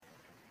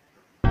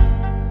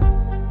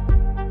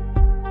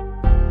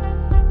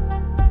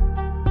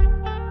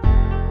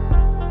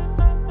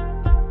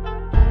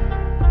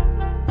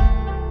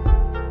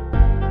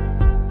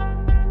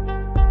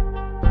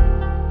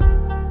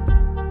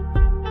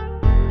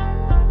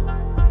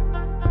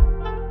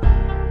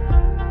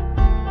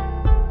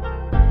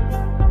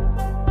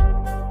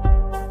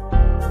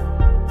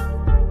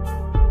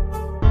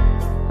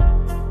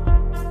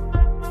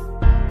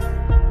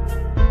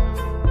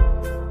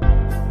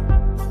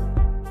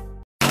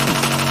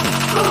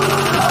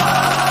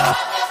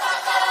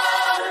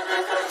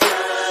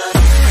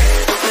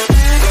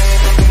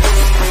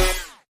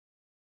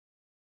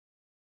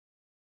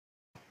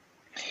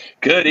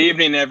Good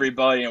evening,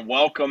 everybody, and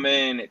welcome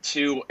in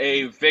to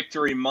a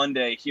Victory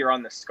Monday here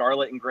on the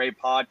Scarlet and Gray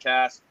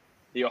Podcast.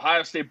 The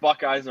Ohio State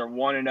Buckeyes are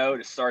 1-0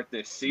 to start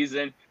this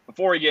season.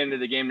 Before we get into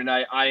the game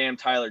tonight, I am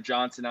Tyler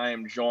Johnson. I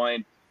am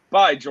joined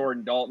by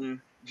Jordan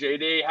Dalton.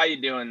 JD, how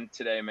you doing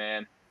today,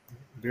 man?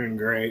 Doing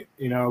great.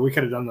 You know, we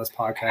could have done this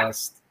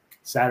podcast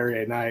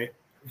Saturday night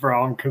for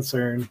all I'm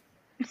concerned.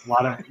 A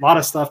lot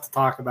of stuff to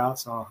talk about,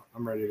 so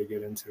I'm ready to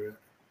get into it.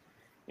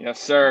 Yes,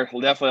 sir.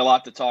 Definitely a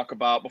lot to talk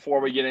about.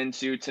 Before we get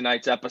into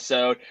tonight's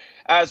episode,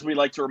 as we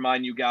like to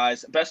remind you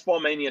guys, Best Ball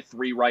Mania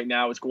 3 right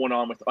now is going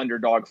on with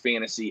Underdog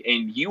Fantasy,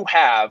 and you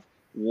have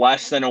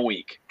less than a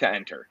week to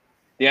enter.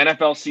 The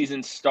NFL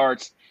season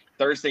starts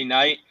Thursday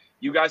night.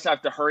 You guys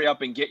have to hurry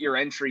up and get your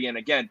entry in.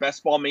 Again,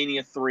 Best Ball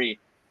Mania 3.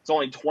 It's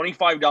only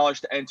 $25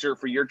 to enter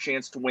for your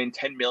chance to win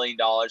 $10 million.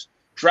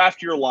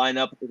 Draft your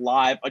lineup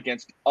live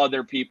against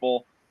other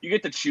people. You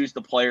get to choose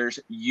the players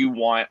you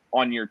want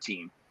on your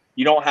team.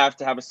 You don't have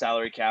to have a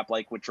salary cap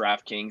like with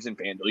DraftKings and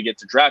FanDuel. You get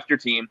to draft your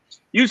team.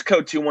 Use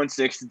code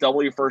 216 to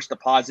double your first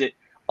deposit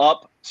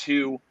up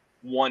to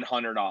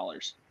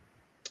 $100.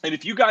 And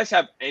if you guys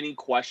have any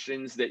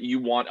questions that you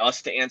want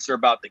us to answer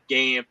about the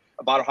game,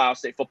 about Ohio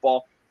State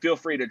football, feel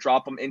free to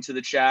drop them into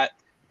the chat.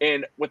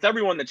 And with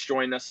everyone that's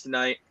joined us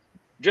tonight,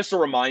 just a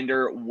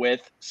reminder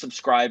with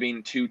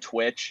subscribing to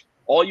Twitch,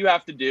 all you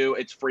have to do,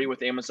 it's free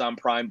with Amazon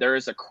Prime. There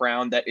is a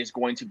crown that is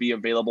going to be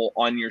available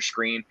on your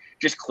screen.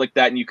 Just click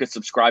that and you can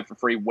subscribe for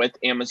free with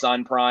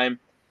Amazon Prime.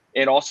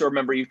 And also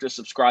remember, you have to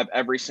subscribe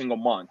every single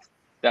month.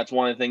 That's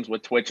one of the things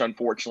with Twitch,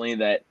 unfortunately,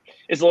 that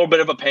is a little bit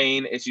of a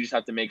pain, is you just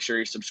have to make sure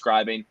you're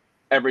subscribing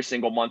every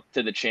single month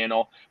to the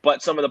channel.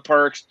 But some of the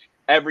perks,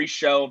 every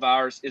show of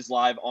ours is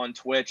live on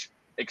Twitch.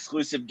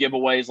 Exclusive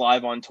giveaways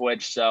live on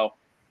Twitch. So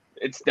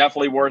it's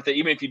definitely worth it.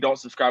 Even if you don't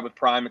subscribe with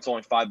Prime, it's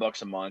only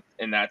 $5 a month,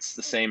 and that's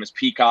the same as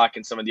Peacock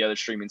and some of the other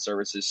streaming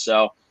services.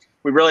 So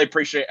we really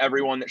appreciate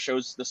everyone that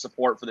shows the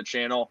support for the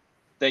channel.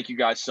 Thank you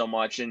guys so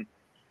much. And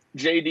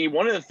JD,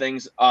 one of the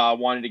things I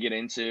wanted to get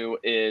into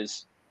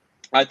is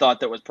I thought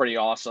that was pretty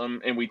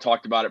awesome, and we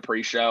talked about it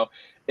pre-show,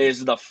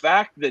 is the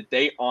fact that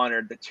they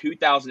honored the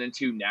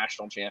 2002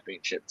 national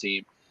championship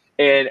team.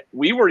 And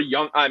we were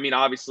young. I mean,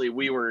 obviously,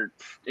 we were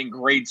in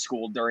grade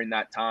school during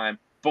that time.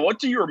 But what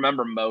do you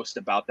remember most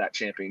about that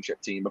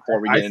championship team before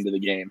we get into the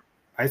game?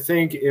 I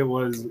think it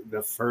was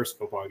the first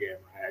football game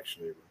I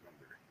actually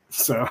remember.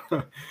 So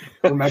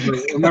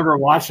remember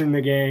watching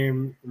the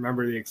game,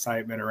 remember the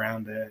excitement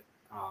around it,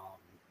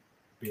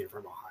 being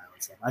from Ohio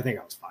and stuff. I think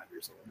I was 5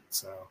 years old.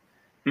 So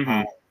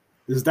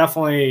it's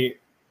definitely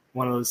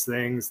one of those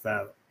things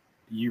that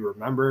you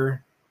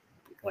remember.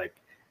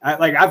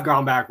 I've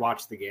gone back,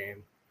 watched the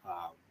game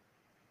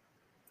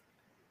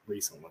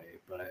recently,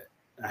 but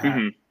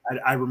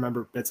I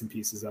remember bits and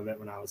pieces of it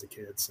when I was a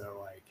kid.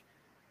 So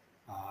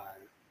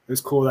it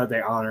was cool that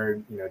they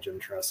honored, Jim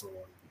Tressel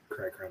and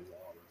Craig Krenzel,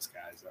 all those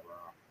guys that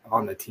were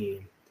on the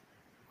team.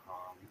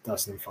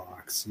 Dustin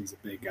Fox, he's a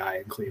big guy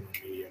in Cleveland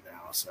media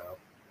now. So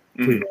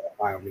Cleveland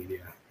Ohio media.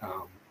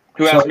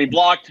 Who has me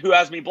blocked,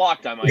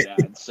 I might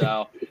add.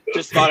 So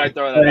just thought I'd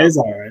throw that out. It's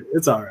all right.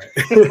 It's all right.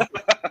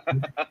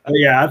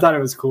 Yeah, I thought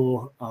it was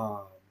cool.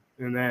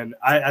 And then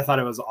I thought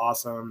it was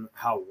awesome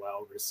how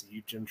well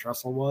received Jim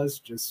Tressel was,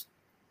 just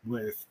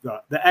with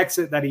the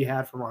exit that he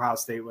had from Ohio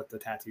State with the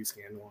tattoo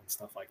scandal and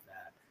stuff like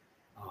that,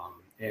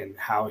 and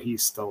how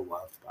he's still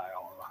loved by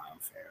all Ohio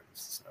fans,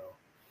 so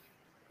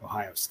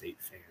Ohio State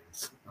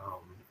fans,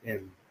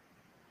 and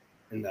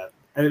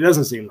it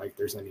doesn't seem like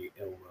there's any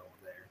ill will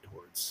there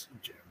towards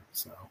Jim.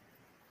 So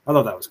I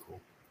thought that was cool.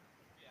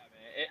 Yeah,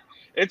 man,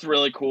 it's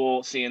really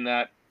cool seeing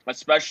that.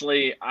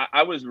 Especially,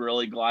 I was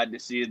really glad to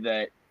see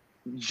that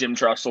Jim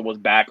Tressel was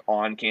back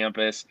on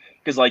campus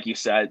because, like you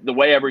said, the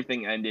way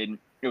everything ended,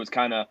 it was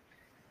kind of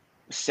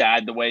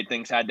sad the way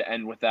things had to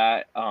end with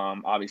that.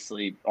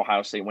 Obviously,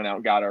 Ohio State went out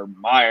and got Urban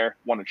Meyer,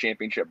 won a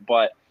championship,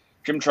 but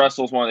Jim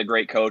Tressel is one of the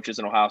great coaches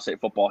in Ohio State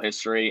football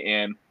history,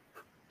 and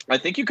I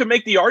think you could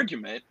make the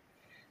argument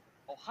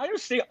Ohio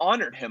State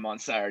honored him on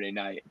Saturday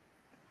night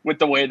with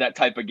the way that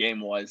type of game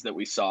was that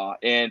we saw.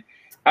 And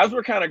as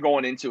we're kind of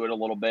going into it a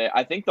little bit,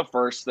 I think the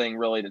first thing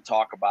really to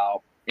talk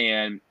about,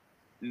 and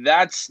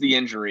that's the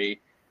injury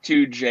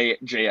to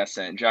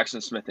JSN,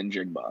 Jackson Smith and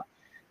Jigba.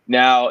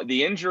 Now,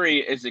 the injury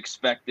is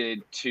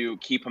expected to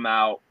keep him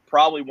out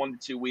probably 1 to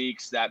 2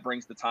 weeks. That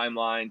brings the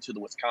timeline to the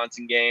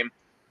Wisconsin game.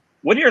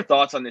 What are your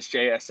thoughts on this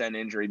JSN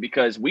injury?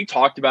 Because we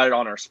talked about it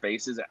on our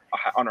spaces,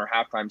 on our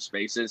halftime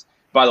spaces.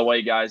 By the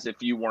way, guys, if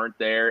you weren't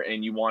there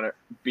and you want to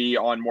be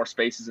on more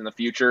spaces in the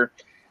future,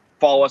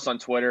 follow us on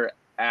Twitter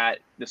at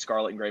the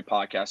Scarlet and Gray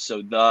Podcast.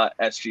 So the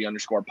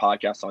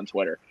SG_podcast on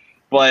Twitter.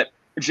 But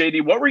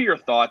JD, what were your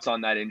thoughts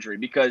on that injury?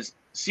 Because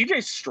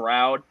CJ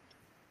Stroud,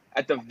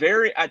 at the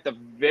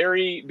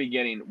very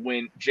beginning,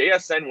 when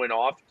JSN went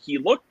off, he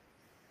looked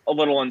a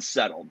little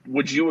unsettled.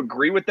 Would you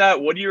agree with that?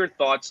 What are your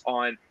thoughts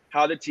on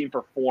how the team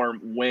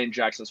performed when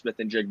Jackson Smith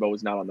and Jigba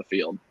was not on the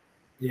field?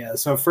 Yeah,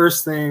 so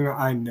first thing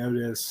I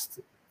noticed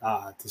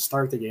to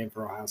start the game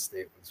for Ohio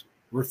State was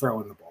we're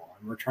throwing the ball,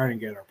 and we're trying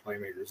to get our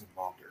playmakers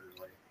involved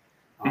early.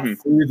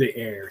 through the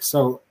air.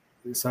 So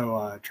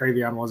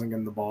Travion wasn't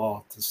getting the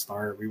ball to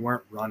start. We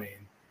weren't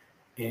running,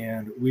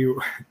 and we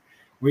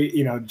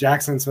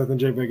Jackson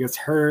Smith-Njigba gets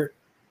hurt,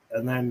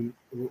 and then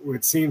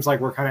it seems like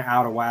we're kind of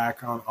out of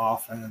whack on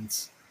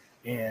offense.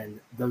 And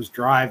those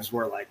drives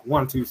were like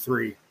 1, 2,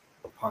 3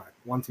 punt,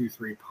 1, 2,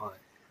 3 punt.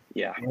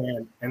 Yeah,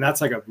 and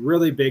that's like a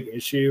really big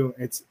issue.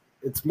 It's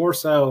more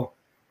so.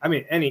 I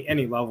mean,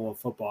 any level of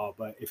football,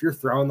 but if you're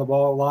throwing the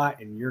ball a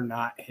lot and you're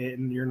not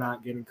hitting, you're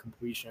not getting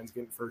completions,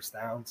 getting first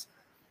downs,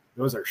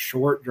 those are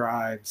short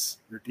drives.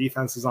 Your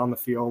defense is on the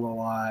field a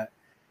lot.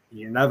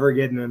 You're never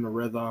getting in the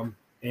rhythm.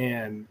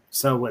 And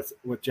so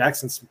with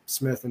Jackson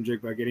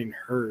Smith-Njigba getting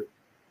hurt,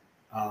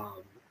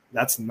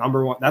 that's the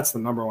number one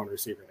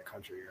receiver in the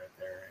country right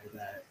there.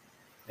 That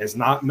is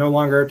no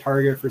longer a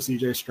target for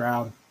CJ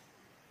Stroud.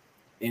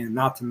 And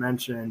not to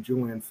mention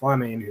Julian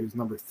Fleming, who's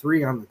number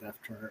 3 on the depth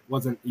chart,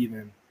 wasn't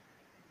even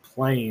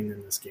playing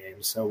in this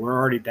game. So we're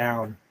already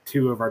down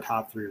 2 of our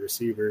top 3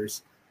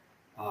 receivers.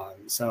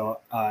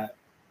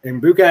 And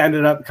Buka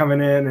ended up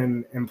coming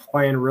in and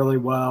playing really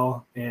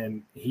well.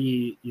 And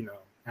he,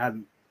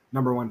 had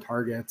number 1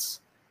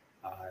 targets.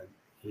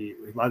 He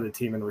led the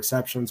team in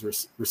receptions,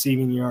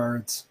 receiving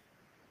yards.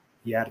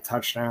 He had a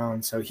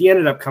touchdown. So he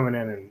ended up coming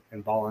in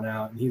and balling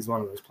out. And he's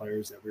one of those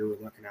players that we were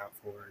looking out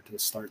for to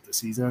start the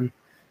season.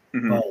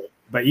 Mm-hmm.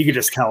 But you could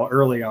just tell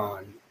early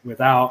on,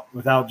 without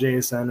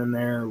JSN in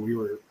there, we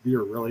were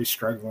really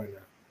struggling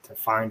to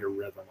find a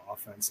rhythm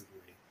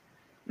offensively.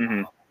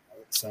 Mm-hmm.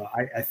 So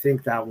I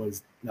think that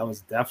was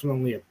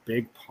definitely a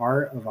big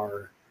part of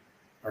our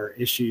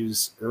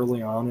issues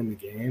early on in the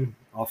game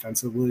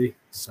offensively.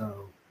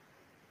 So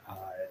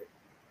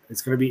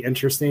it's going to be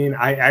interesting.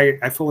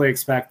 I fully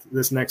expect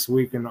this next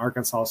week in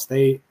Arkansas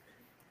State,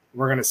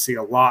 we're going to see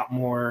a lot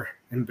more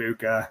in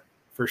Buka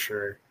for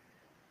sure.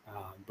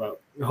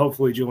 But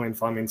hopefully Julian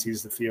Fleming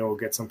sees the field,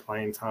 get some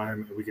playing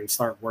time, and we can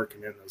start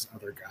working in those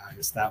other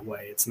guys. That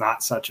way it's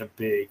not such a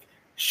big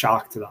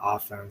shock to the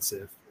offense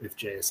if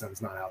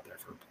JSN's not out there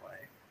for play.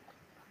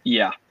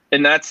 Yeah,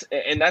 and that's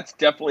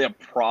definitely a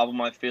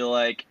problem, I feel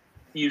like.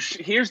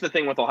 Here's the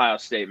thing with Ohio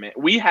State, man.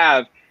 We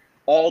have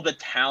all the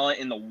talent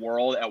in the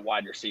world at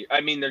wide receiver.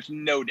 I mean, there's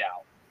no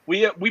doubt.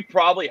 We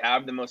probably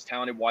have the most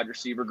talented wide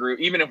receiver group,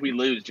 even if we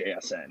lose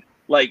JSN.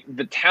 Like,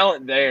 the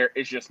talent there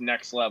is just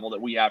next level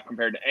that we have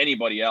compared to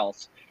anybody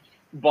else.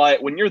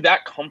 But when you're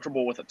that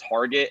comfortable with a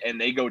target and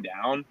they go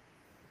down,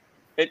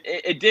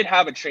 it did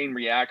have a chain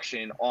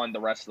reaction on the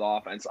rest of the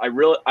offense. I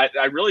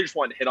really just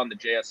wanted to hit on the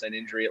JSN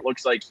injury. It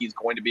looks like he's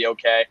going to be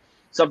okay.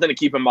 Something to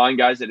keep in mind,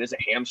 guys, it is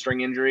a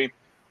hamstring injury.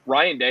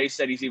 Ryan Day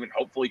said he's even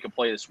hopefully could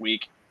play this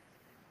week.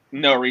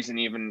 No reason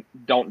even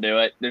don't do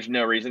it. There's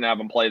no reason to have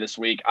him play this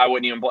week. I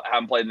wouldn't even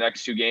have him play the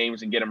next 2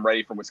 games and get him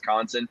ready for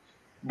Wisconsin.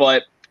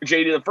 But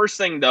JD, the first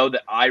thing, though,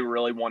 that I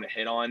really want to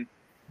hit on,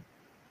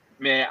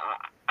 man,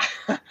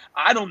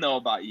 I don't know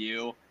about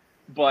you,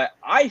 but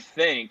I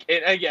think,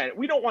 and again,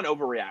 we don't want to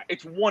overreact.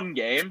 It's 1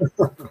 game,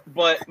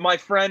 but my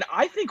friend,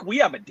 I think we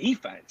have a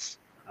defense.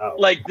 Oh.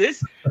 Like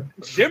this,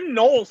 Jim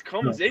Knowles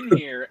comes in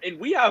here, and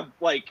we have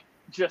like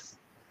just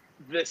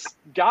this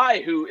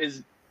guy who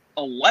is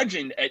a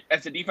legend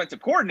as a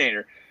defensive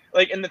coordinator.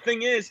 Like, and the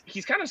thing is,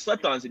 he's kind of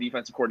slept on as a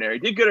defensive coordinator. He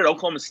did good at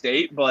Oklahoma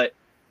State, but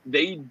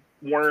they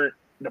weren't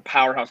the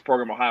powerhouse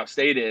program Ohio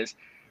State is.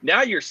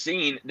 Now you're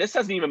seeing this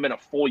hasn't even been a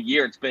full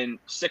year. It's been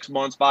 6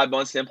 months, 5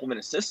 months to implement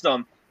a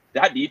system.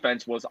 That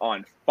defense was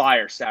on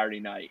fire Saturday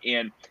night.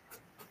 And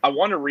I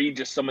want to read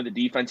just some of the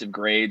defensive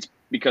grades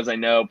because I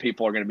know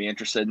people are going to be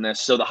interested in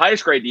this. So the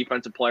highest grade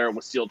defensive player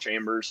was Steele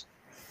Chambers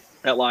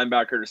at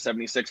linebacker to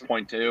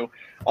 76.2.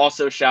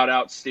 Also, shout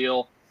out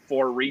Steele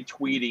for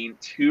retweeting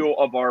 2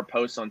 of our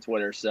posts on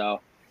Twitter.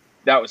 So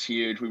that was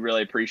huge. We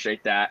really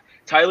appreciate that.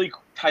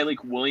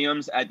 Tyleek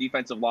Williams at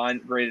defensive line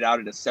graded out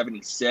at a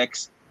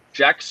 76.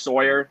 Jack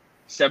Sawyer,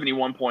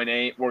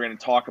 71.8. We're going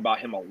to talk about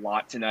him a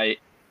lot tonight.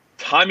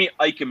 Tommy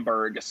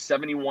Eichenberg, a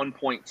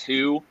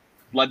 71.2,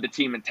 led the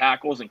team in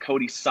tackles, and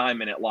Cody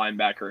Simon at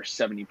linebacker,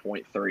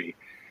 70.3.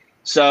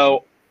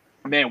 So,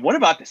 man, what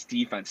about this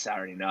defense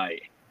Saturday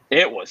night?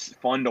 It was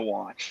fun to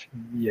watch.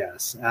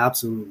 Yes,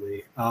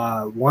 absolutely.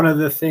 One of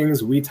the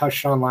things we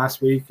touched on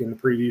last week in the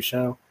preview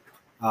show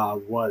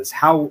was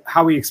how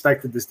we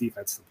expected this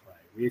defense to play.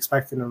 We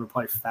expected them to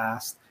play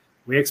fast.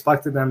 We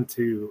expected them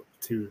to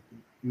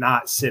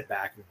not sit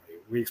back and wait.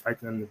 We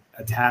expected them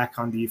to attack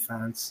on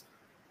defense.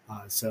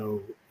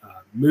 So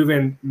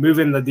moving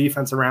the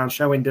defense around,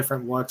 showing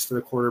different looks to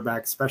the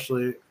quarterback,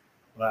 especially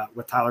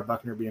with Tyler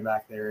Buckner being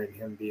back there and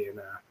him being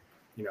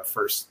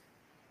first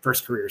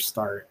career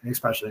start,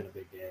 especially in a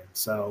big game.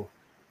 So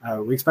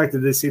we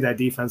expected to see that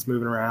defense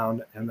moving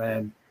around. And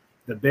then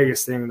the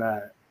biggest thing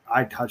that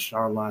I touched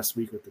on last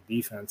week with the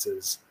defense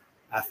is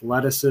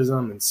athleticism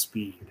and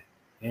speed.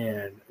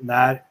 And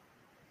that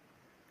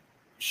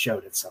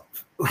showed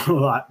itself a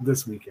lot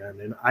this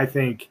weekend. And I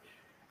think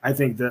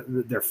that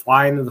they're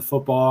flying to the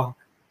football.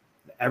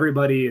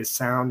 Everybody is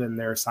sound in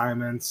their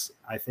assignments.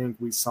 I think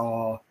we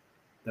saw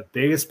the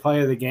biggest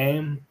play of the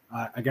game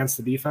against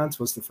the defense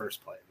was the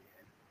first play of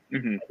the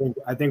Mm-hmm.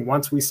 I think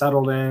once we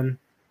settled in,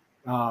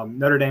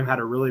 Notre Dame had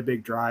a really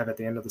big drive at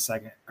the end of the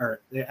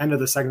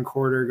second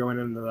quarter, going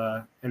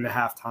into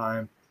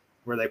halftime,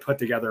 where they put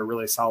together a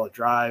really solid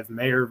drive.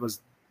 Mayer was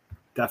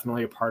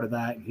definitely a part of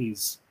that, and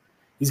he's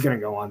going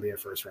to go on to be a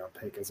first-round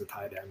pick as a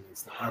tight end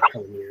this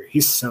upcoming year.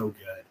 He's so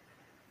good.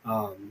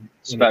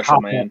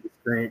 Special man.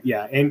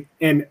 Yeah,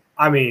 and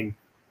I mean,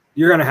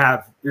 you're gonna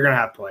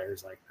have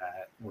players like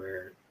that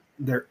where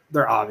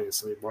they're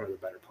obviously one of the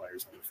better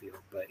players on the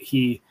field, but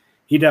he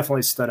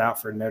definitely stood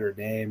out for Notre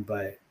Dame.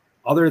 But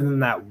other than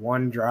that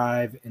one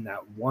drive and that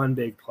one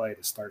big play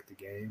to start the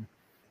game,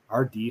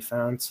 our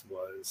defense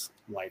was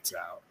lights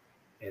out,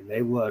 and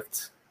they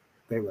looked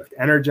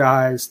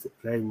energized,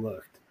 they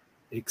looked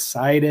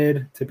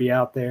excited to be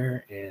out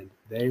there, and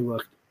they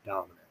looked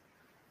dominant.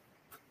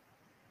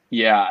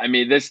 Yeah, I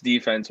mean, this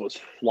defense was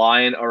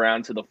flying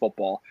around to the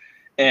football,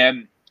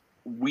 and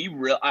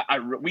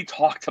we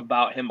talked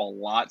about him a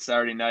lot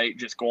Saturday night,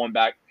 just going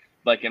back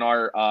like in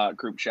our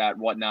group chat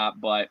and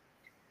whatnot. But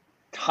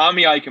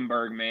Tommy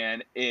Eichenberg,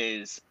 man,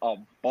 is a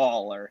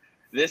baller.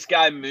 This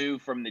guy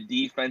moved from the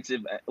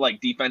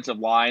defensive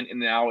line and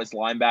now is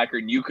linebacker,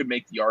 and you could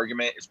make the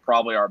argument is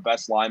probably our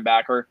best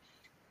linebacker.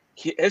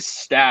 His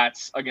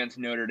stats against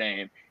Notre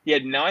Dame: he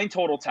had 9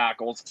 total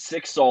tackles,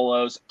 6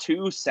 solos,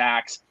 2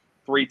 sacks,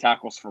 3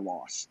 tackles for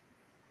loss.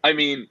 I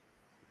mean,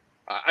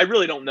 I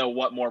really don't know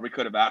what more we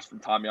could have asked from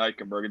Tommy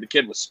Eichenberg. The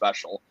kid was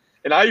special.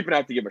 And I even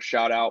have to give a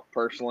shout out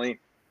personally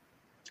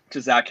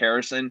to Zach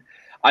Harrison.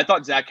 I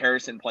thought Zach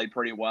Harrison played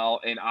pretty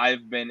well, and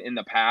I've been in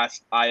the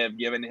past, I have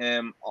given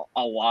him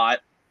a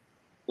lot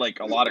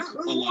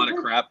of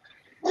crap.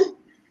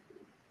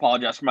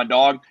 Apologize for my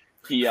dog.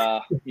 He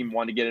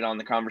wanted to get it on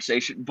the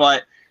conversation,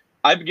 but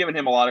I've given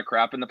him a lot of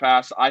crap in the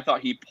past. I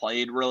thought he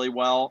played really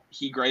well.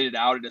 He graded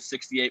out at a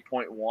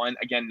 68.1.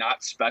 Again,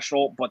 not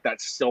special, but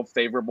that's still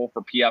favorable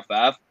for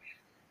PFF.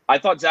 I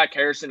thought Zach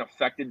Harrison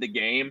affected the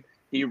game.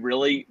 He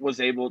really was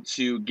able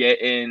to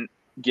get in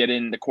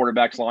the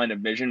quarterback's line of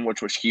vision,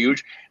 which was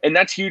huge. And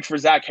that's huge for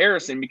Zach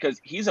Harrison because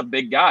he's a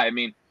big guy. I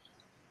mean,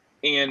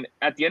 and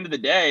at the end of the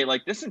day,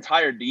 like this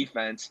entire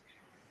defense,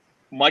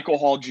 Michael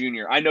Hall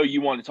Jr., I know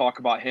you want to talk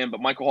about him, but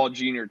Michael Hall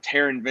Jr.,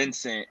 Taron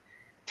Vincent,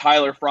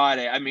 Tyler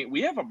Friday. I mean,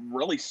 we have a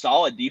really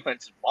solid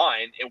defensive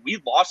line, and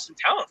we lost some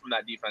talent from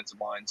that defensive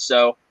line.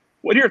 So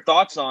what are your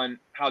thoughts on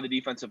how the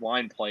defensive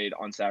line played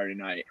on Saturday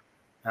night?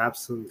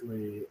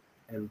 Absolutely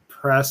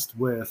impressed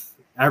with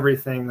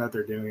everything that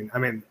they're doing. I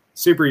mean,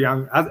 super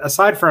young.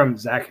 Aside from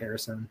Zach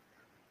Harrison,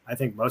 I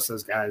think most of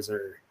those guys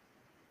are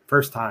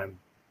first time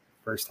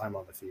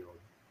on the field.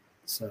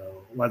 So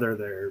whether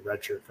they're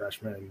redshirt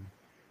freshmen,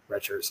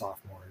 redshirt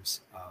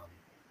sophomores,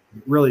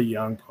 really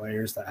young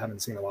players that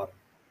haven't seen a lot of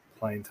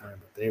playing time,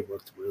 but they've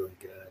looked really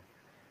good.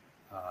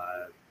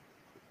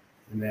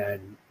 And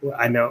then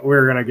I know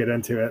we're going to get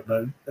into it,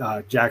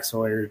 but Jack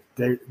Sawyer,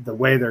 the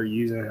way they're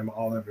using him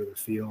all over the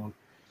field,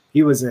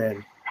 he was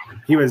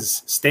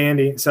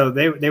standing. So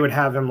they would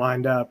have him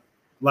lined up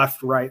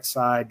left, right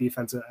side,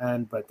 defensive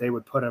end, but they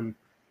would put him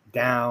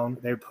down.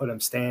 They would put him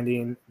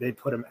standing. They'd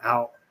put him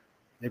out.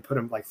 They put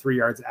him like 3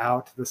 yards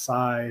out to the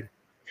side.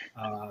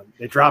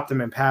 They dropped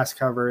him in pass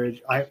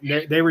coverage.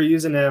 They were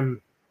using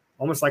him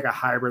almost like a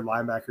hybrid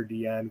linebacker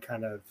DN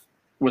kind of.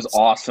 It was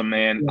awesome,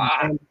 man.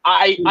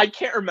 I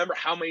can't remember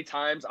how many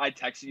times I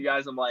texted you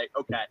guys. I'm like,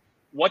 okay,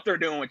 what they're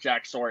doing with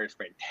Jack Sawyer is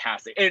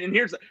fantastic. And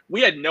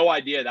we had no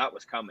idea that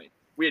was coming.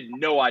 We had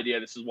no idea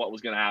this is what was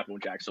going to happen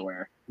with Jack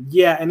Sawyer.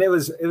 Yeah, and it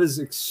was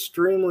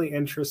extremely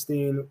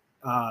interesting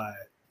to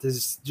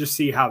just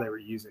see how they were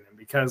using him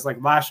because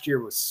like last year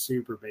was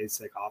super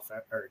basic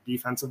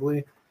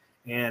defensively.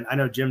 And I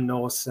know Jim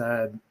Knowles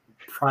said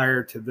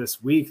prior to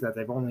this week that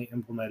they've only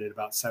implemented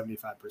about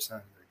 75% of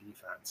their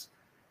defense.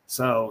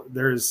 So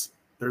there's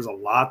a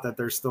lot that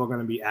they're still going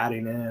to be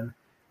adding in.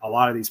 A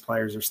lot of these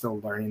players are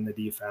still learning the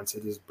defense.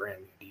 It is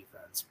brand new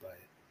defense, but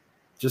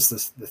just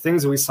the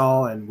things that we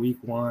saw in week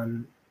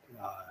 1,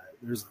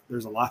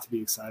 there's a lot to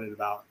be excited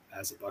about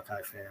as a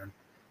Buckeye fan.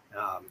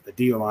 The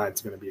D line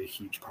is going to be a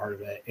huge part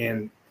of it.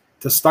 And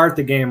to start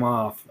the game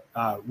off,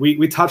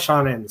 we touched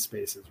on it in the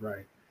spaces,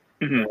 right?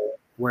 Mm-hmm.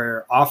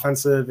 Where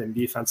offensive and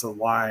defensive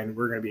line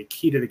were going to be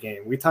key to the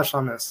game. We touched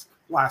on this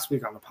last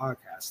week on the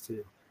podcast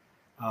too.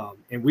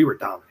 And we were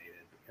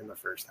dominated in the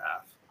first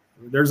half.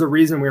 There's a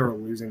reason we were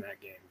losing that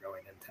game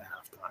going into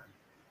halftime.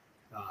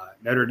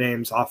 Notre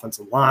Dame's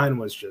offensive line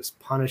was just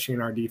punishing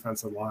our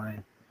defensive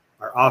line.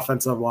 Our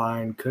offensive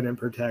line couldn't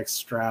protect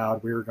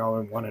Stroud. We were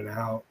going 1 and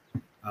out.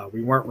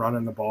 We weren't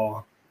running the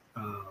ball.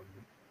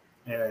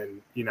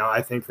 And,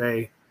 I think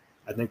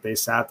they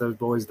sat those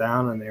boys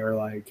down and they were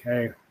like,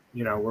 hey,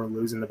 we're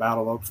losing the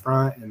battle up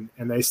front.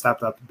 And they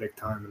stepped up big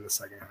time in the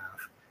second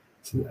half.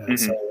 So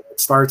it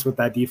starts with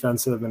that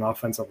defensive and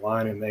offensive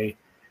line, and they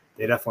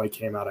definitely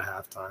came out of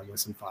halftime with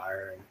some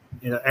fire,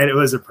 and it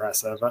was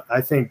impressive.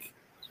 I think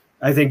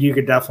you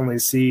could definitely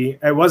see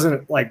it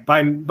wasn't like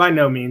by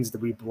no means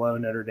did we blow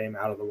Notre Dame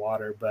out of the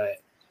water,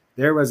 but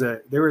there was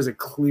a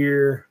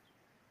clear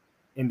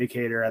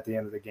indicator at the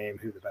end of the game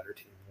who the better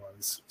team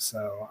was.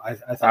 So I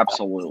thought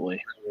absolutely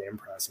that was really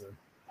impressive.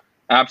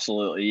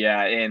 Absolutely,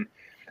 yeah. And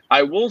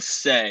I will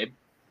say,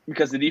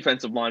 because the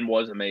defensive line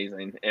was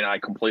amazing, and I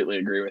completely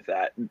agree with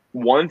that.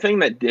 One thing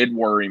that did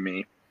worry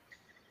me,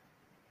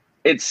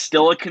 it's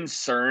still a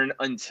concern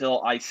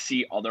until I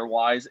see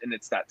otherwise, and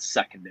it's that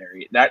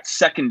secondary. That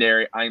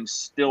secondary I'm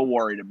still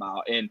worried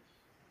about. And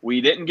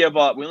we didn't give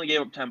up. We only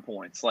gave up 10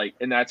 points.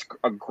 And that's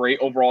a great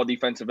overall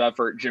defensive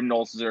effort. Jim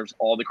Knowles deserves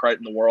all the credit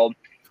in the world.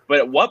 But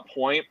at what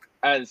point,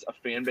 as a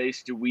fan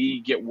base, do we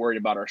get worried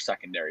about our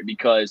secondary?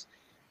 Because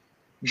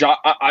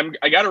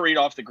I got to read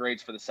off the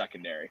grades for the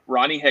secondary.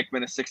 Ronnie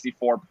Hickman, a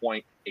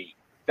 64.8.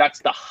 That's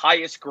the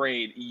highest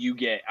grade you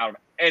get out of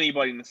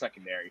anybody in the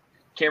secondary.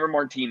 Cameron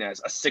Martinez,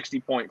 a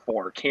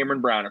 60.4.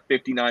 Cameron Brown, a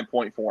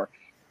 59.4.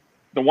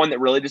 The one that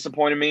really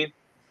disappointed me,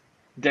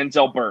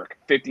 Denzel Burke,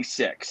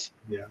 56.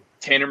 Yeah.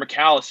 Tanner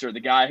McAllister,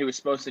 the guy who was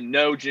supposed to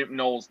know Jim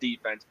Knowles'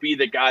 defense, be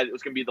the guy that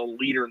was going to be the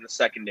leader in the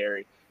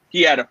secondary.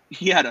 He had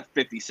a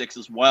 56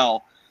 as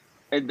well.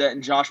 And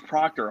then Josh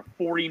Proctor, a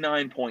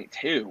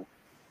 49.2.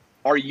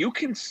 Are you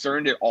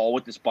concerned at all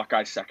with this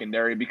Buckeye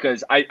secondary?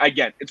 Because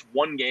again, it's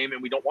one game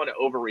and we don't want to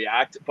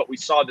overreact, but we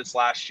saw this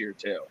last year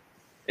too.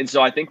 And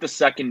so I think the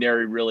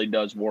secondary really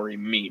does worry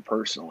me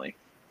personally.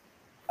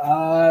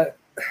 I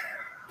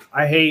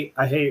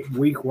hate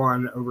week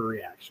one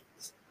overreactions.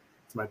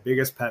 It's my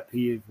biggest pet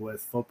peeve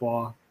with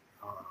football,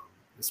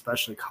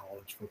 especially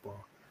college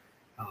football,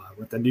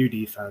 with the new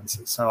defense.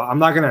 So I'm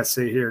not going to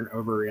sit here and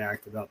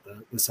overreact about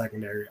the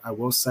secondary. I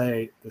will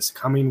say this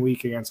coming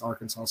week against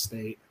Arkansas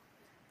State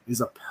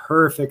is a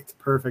perfect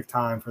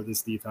time for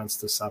this defense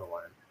to settle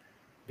in,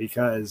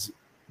 because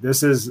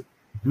this is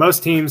 –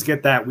 most teams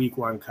get that week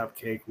one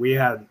cupcake. We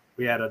had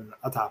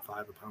a top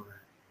 5 opponent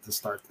to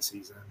start the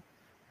season.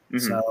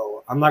 Mm-hmm.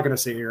 So I'm not going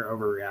to sit here and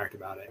overreact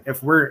about it.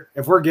 If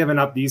we're giving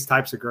up these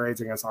types of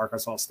grades against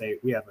Arkansas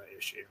State, we have an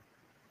issue.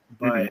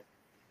 But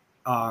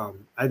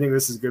I think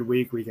this is a good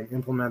week. We can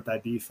implement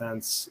that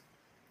defense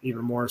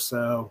even more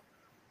so.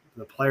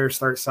 The players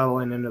start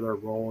settling into their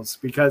roles,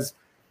 because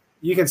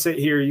you can sit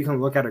here, you can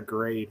look at a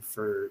grade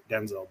for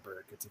Denzel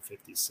Burke. It's a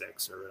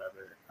 56 or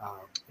whatever.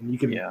 And you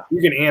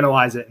can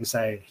analyze it and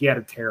say he had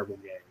a terrible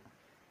game.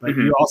 But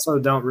you also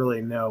don't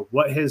really know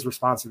what his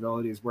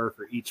responsibilities were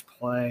for each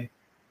play,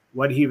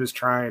 what he was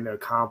trying to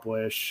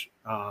accomplish.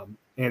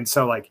 And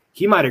so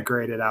he might have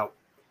graded out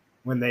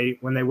when they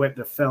went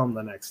to film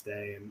the next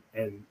day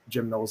and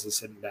Jim Knowles is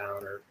sitting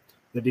down, or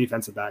the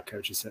defensive back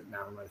coach is sitting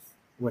down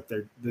with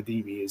the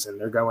DBs, and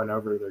they're going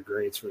over their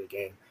grades for the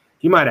game.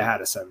 He might have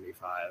had a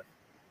 75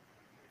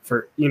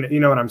 for, you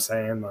know what I'm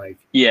saying?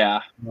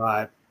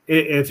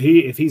 If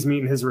he's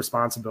meeting his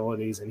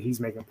responsibilities and he's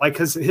making,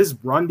 because his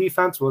run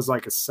defense was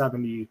like a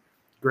 70,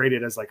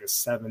 graded as like a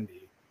 70,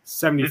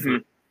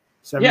 73.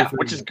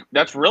 73.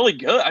 That's really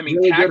good. I mean,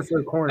 really good for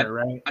a corner,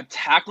 right? A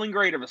tackling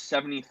grade of a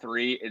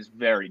 73 is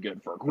very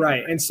good for a corner.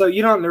 Right. And so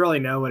you don't really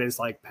know what his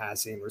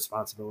passing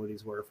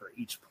responsibilities were for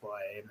each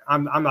play.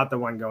 And I'm not the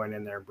one going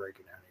in there and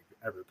breaking down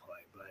every play,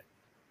 but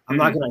I'm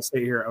not going to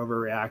sit here and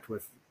overreact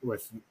with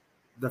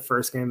the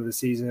first game of the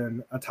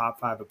season, a top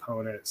 5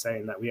 opponent,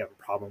 saying that we have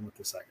a problem with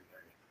the secondary.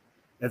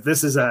 If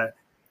this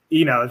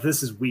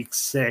is week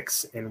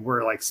 6 and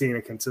we're seeing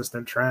a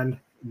consistent trend,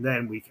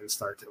 then we can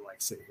start to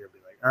sit here and be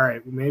like, all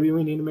right, maybe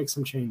we need to make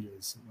some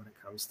changes when it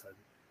comes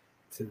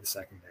to the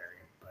secondary.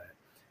 But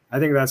I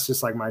think that's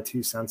just my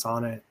 2 cents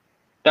on it.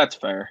 That's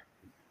fair.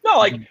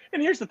 No, and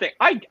here's the thing.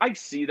 I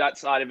see that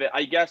side of it.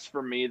 I guess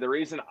for me, the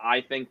reason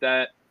I think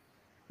that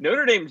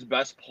Notre Dame's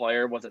best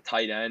player was a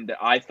tight end.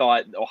 I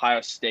thought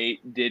Ohio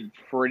State did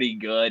pretty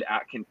good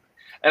at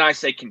and I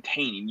say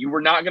containing. You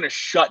were not going to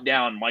shut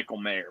down Michael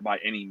Mayer by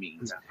any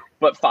means. No.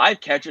 But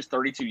 5 catches,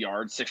 32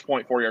 yards,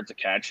 6.4 yards a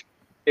catch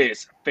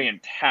is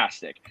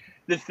fantastic.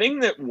 The thing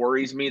that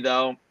worries me,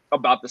 though,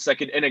 about the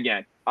second, and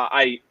again,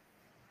 I'm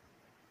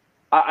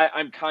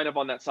kind of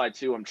on that side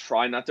too. I'm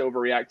trying not to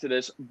overreact to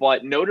this,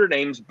 but Notre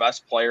Dame's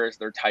best player is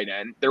their tight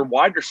end. Their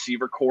wide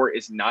receiver core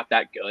is not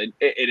that good.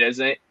 It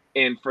isn't.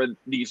 And for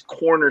these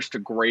corners to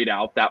grade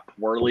out that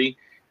poorly,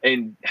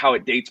 and how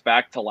it dates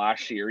back to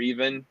last year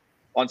even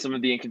on some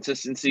of the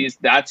inconsistencies,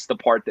 that's the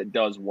part that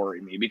does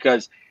worry me.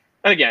 Because,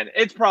 and again,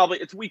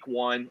 it's week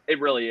 1. It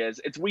really is.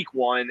 It's week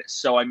 1.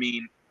 So, I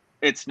mean,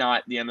 it's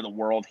not the end of the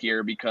world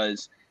here,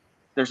 because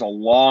there's a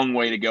long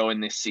way to go in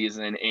this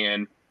season.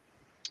 And,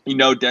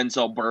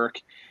 Denzel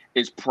Burke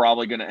is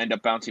probably going to end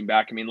up bouncing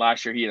back. I mean,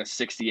 last year he had a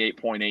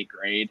 68.8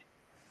 grade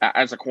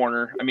as a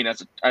corner. I mean,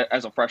 as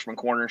a freshman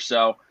corner.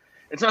 So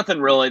it's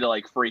nothing really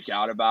to freak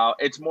out about.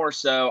 It's more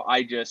so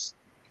I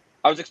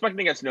was expecting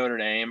against Notre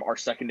Dame our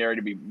secondary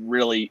to be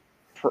really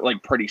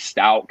pretty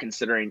stout,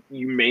 considering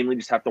you mainly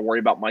just have to worry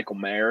about Michael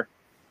Mayer,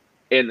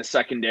 and the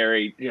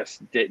secondary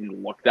just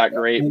didn't look that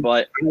great.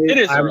 But it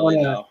is early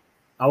though.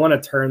 I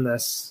want to turn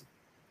this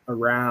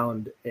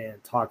around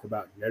and talk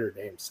about Notre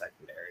Dame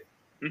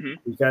secondary,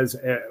 because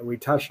we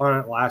touched on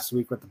it last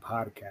week with the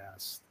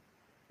podcast.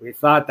 We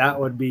thought that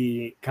would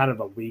be kind of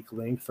a weak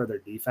link for their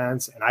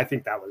defense, and I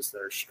think that was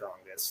their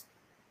strongest.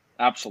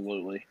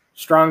 Absolutely.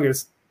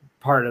 Strongest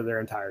part of their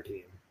entire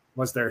team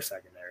was their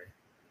secondary.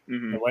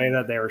 Mm-hmm. The way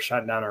that they were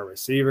shutting down our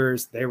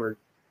receivers, they were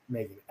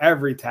making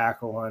every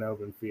tackle on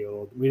open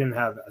field. We didn't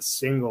have a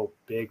single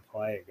big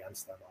play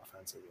against them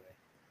offensively.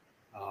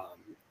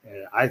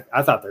 And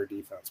I thought their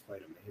defense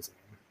played amazing.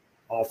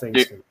 All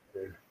things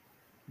considered.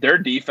 Their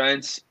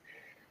defense.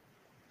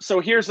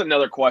 So here's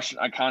another question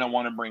I kind of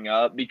want to bring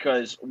up,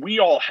 because we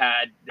all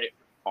had that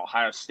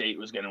Ohio State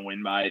was going to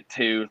win by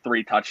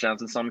 2-3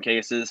 touchdowns in some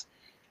cases.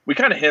 We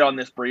kind of hit on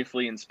this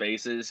briefly in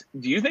Spaces.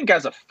 Do you think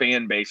as a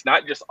fan base,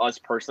 not just us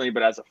personally,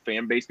 but as a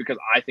fan base, because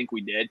I think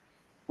we did,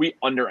 we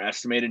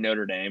underestimated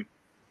Notre Dame?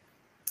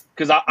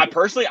 Because I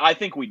personally, I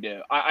think we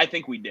do. I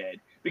think we did,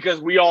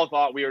 because we all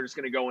thought we were just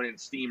going to go in and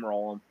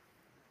steamroll them.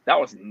 That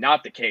was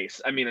not the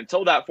case. I mean,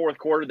 until that fourth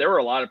quarter, there were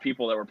a lot of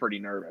people that were pretty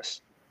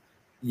nervous.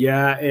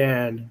 Yeah,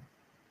 and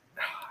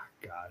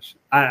gosh,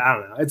 I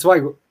don't know. It's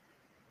like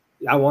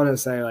I want to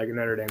say like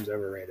Notre Dame's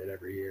overrated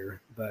every year,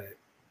 but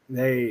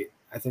I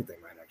think they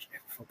might actually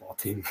have a football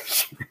team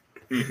this year.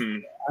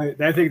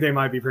 Mm-hmm. I think they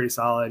might be pretty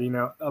solid. You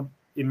know,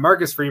 in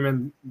Marcus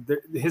Freeman,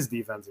 his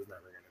defense is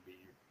never going to be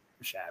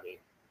shabby,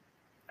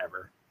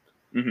 ever.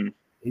 Mm-hmm.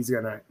 He's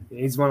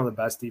one of the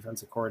best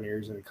defensive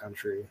coordinators in the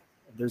country.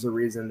 There's a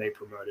reason they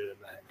promoted him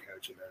the head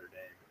coach at Notre Dame.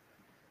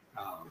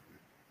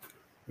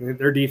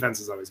 Their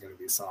defense is always going to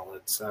be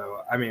solid.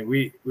 So, I mean,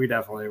 we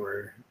definitely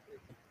were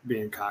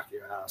being cocky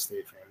Ohio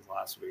State fans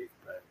last week,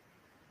 but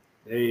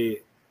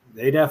they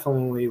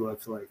definitely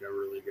looked like a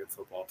really good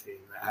football team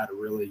that had a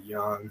really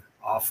young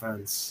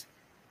offense.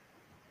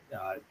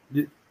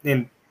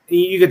 And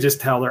you could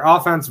just tell their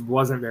offense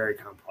wasn't very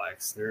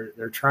complex.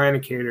 They're trying to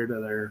cater to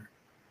their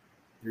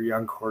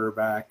young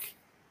quarterback,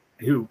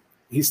 who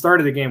he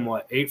started the game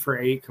 8 for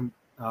 8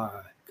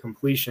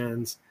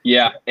 completions.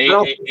 Yeah,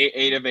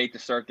 8 of 8 to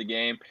start the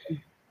game.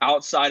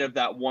 Outside of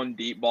that one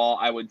deep ball,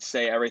 I would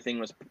say everything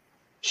was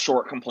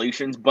short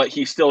completions, but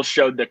he still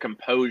showed the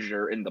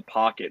composure in the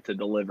pocket to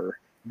deliver.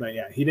 But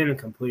yeah, he didn't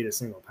complete a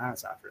single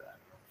pass after that.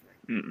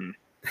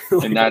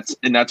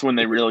 And that's when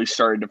they really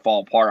started to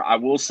fall apart. I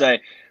will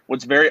say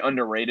what's very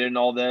underrated in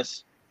all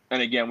this,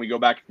 and again, we go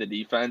back to the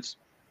defense,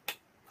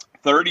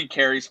 30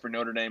 carries for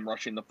Notre Dame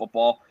rushing the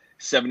football,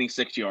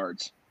 76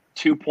 yards,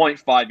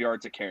 2.5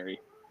 yards a carry.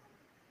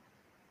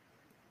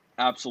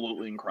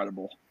 Absolutely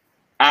incredible.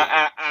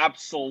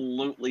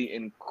 Absolutely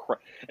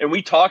incredible. And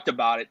we talked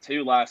about it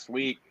too last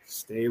week.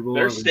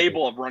 Their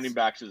stable of running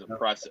backs is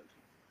impressive.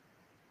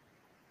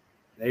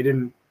 They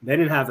didn't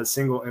have a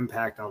single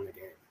impact on the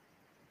game.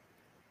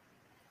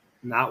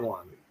 Not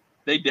one.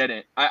 They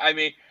didn't. I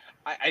mean,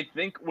 I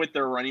think with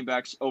their running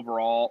backs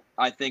overall,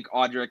 I think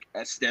Audric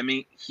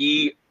Estime,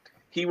 he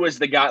was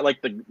the guy,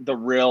 like the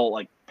real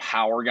like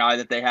power guy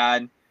that they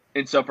had.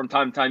 And so from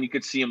time to time you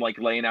could see him like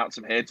laying out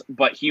some hits,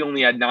 but he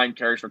only had 9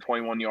 carries for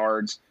 21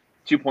 yards,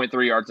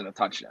 2.3 yards and a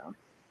touchdown.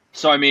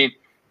 So I mean,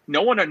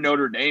 no one at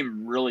Notre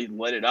Dame really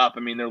lit it up. I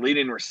mean, their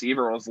leading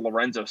receiver was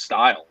Lorenzo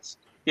Styles.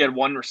 He had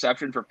 1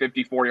 reception for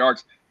 54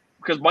 yards,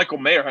 because Michael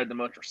Mayer had the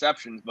most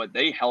receptions, but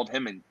they held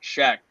him in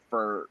check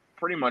for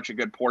pretty much a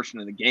good portion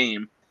of the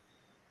game.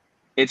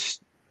 It's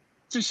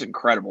just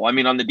incredible. I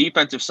mean, on the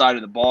defensive side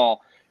of the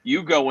ball,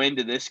 you go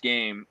into this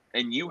game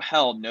and you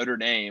held Notre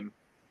Dame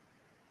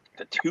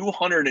to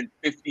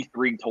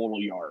 253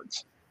 total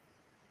yards.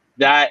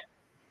 That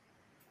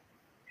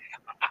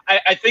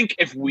I think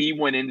if we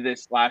went into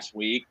this last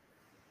week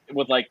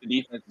with like the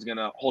defense is going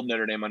to hold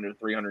Notre Dame under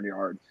 300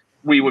 yards,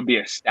 we would be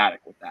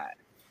ecstatic with that.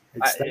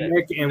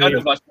 None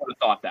of us would have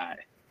thought that.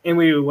 And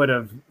we would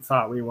have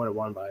thought we would have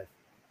won by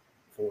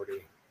 40.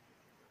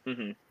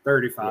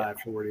 35,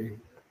 40.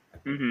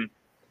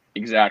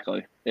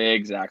 Exactly.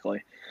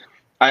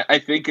 I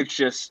think it's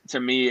just, to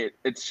me,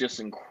 it's just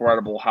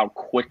incredible how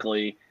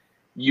quickly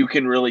you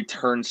can really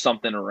turn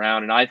something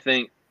around. And I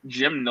think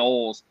Jim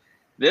Knowles,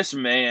 this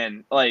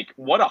man, like,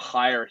 what a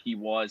hire he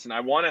was. And I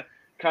want to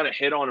kind of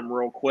hit on him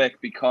real quick,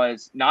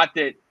 because not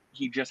that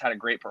he just had a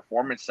great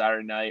performance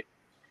Saturday night.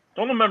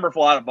 Don't remember if a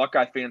lot of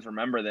Buckeye fans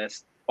remember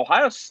this.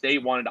 Ohio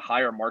State wanted to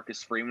hire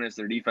Marcus Freeman as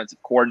their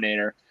defensive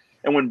coordinator.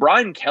 And when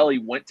Brian Kelly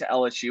went to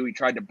LSU, he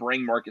tried to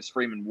bring Marcus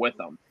Freeman with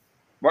him.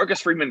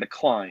 Marcus Freeman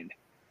declined.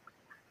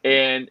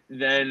 And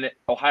then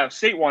Ohio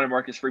State wanted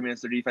Marcus Freeman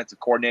as their defensive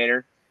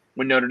coordinator.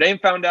 When Notre Dame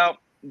found out,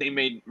 they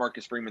made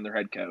Marcus Freeman their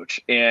head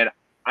coach. And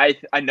I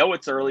know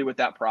it's early with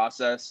that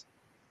process.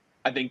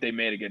 I think they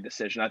made a good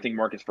decision. I think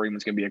Marcus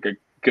Freeman's going to be a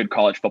good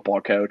college football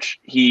coach.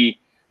 He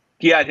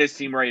had his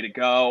team ready to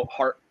go.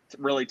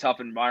 Really tough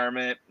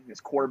environment.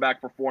 His quarterback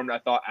performed, I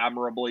thought,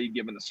 admirably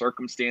given the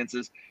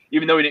circumstances.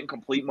 Even though he didn't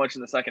complete much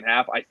in the second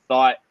half, I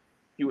thought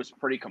he was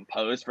pretty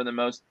composed for the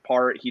most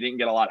part. He didn't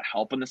get a lot of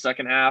help in the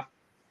second half.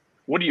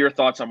 What are your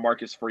thoughts on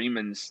Marcus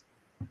Freeman's,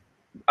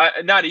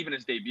 not even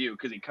his debut,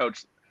 because he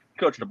coached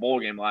a bowl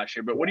game last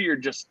year, but what are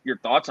your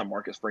thoughts on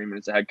Marcus Freeman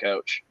as a head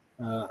coach?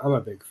 I'm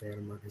a big fan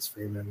of Marcus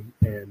Freeman,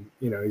 and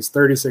he's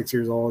 36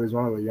 years old. He's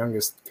one of the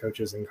youngest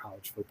coaches in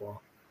college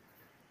football,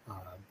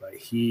 but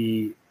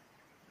he's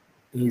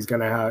always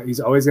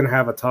gonna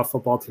have a tough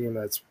football team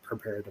that's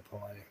prepared to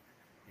play,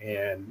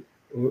 and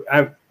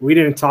we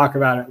didn't talk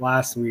about it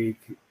last week,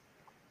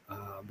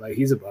 but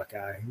he's a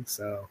Buckeye.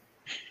 So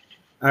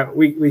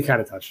we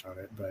kind of touched on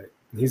it, but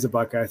he's a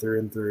Buckeye through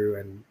and through,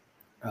 and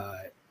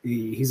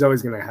he's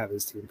always going to have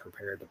his team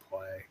prepared to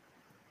play.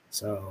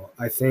 So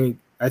I think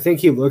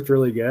he looked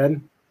really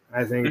good.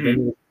 I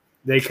think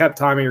they kept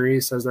Tommy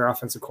Rees as their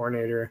offensive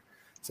coordinator,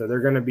 so they're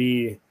going to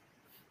be.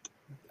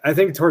 I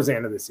think towards the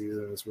end of the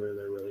season is where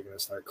they're really going to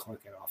start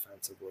clicking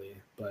offensively.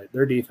 But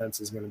their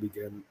defense is going to be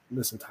good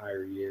this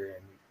entire year.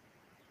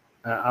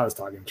 And I was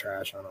talking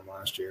trash on them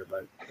last year,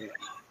 but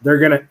they're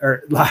going to –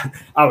 or I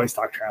always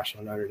talk trash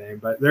on Notre Dame,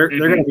 but they're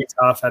going to be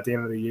tough at the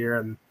end of the year.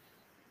 And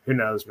who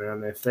knows,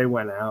 man, if they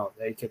went out,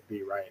 they could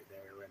be right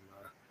there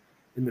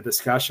in the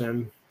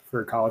discussion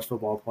for college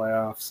football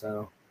playoffs.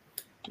 So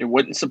it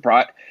wouldn't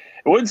surprise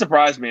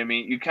me. I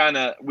mean, you kind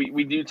of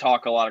we do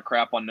talk a lot of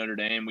crap on Notre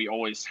Dame. We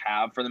always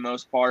have for the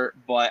most part,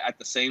 but at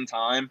the same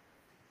time,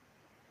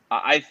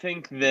 I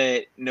think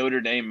that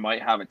Notre Dame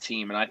might have a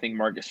team, and I think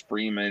Marcus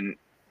Freeman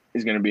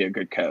is going to be a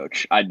good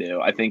coach. I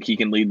do. I think he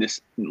can lead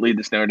this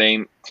Notre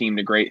Dame team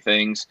to great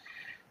things.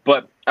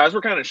 But as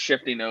we're kind of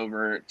shifting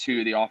over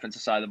to the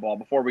offensive side of the ball,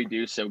 before we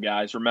do so,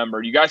 guys,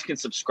 remember, you guys can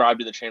subscribe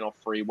to the channel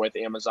free with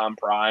Amazon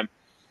Prime.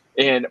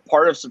 And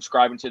part of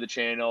subscribing to the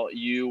channel,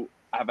 you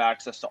have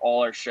access to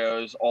all our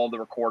shows, all the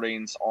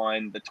recordings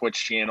on the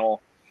Twitch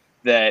channel.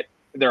 That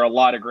there are a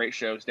lot of great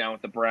shows down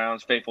with the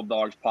Browns, Faithful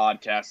Dogs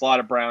podcast, a lot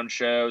of Brown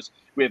shows.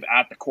 We have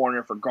At the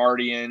Corner for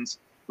Guardians.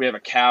 We have a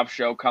Cavs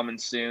show coming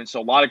soon. So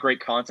a lot of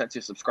great content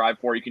to subscribe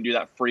for. You can do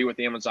that free with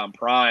Amazon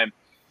Prime.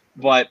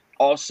 But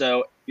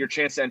also your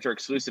chance to enter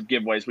exclusive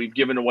giveaways. We've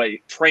given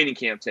away training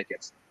camp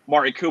tickets,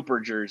 Mari Cooper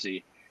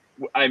jersey.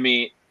 I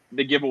mean,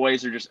 the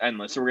giveaways are just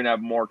endless. So we're going to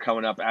have more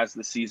coming up as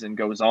the season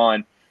goes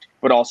on.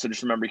 But also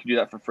just remember, you can do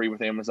that for free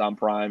with Amazon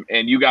Prime.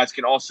 And you guys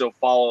can also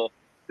follow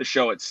the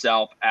show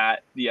itself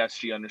at the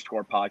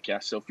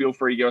SG_podcast. So feel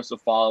free to give us a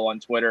follow on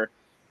Twitter.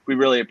 We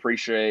really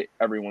appreciate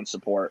everyone's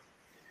support.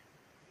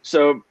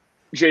 So,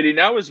 JD,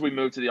 now as we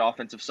move to the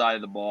offensive side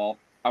of the ball,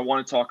 I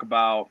want to talk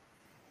about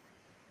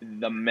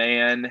the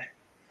man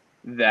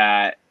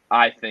that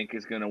I think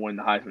is going to win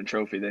the Heisman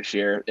Trophy this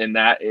year, and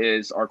that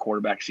is our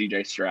quarterback,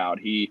 C.J. Stroud.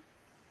 He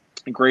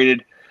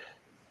graded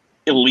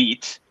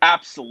elite,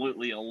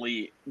 absolutely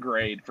elite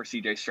grade for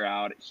C.J.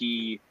 Stroud.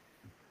 He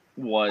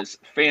was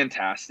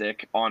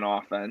fantastic on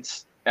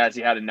offense, as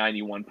he had a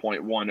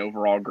 91.1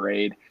 overall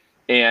grade.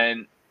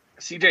 And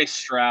C.J.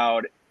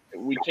 Stroud,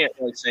 we can't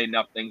really say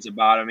enough things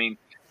about him. I mean,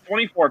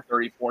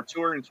 24-34,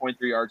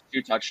 223 yards,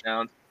 2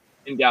 touchdowns.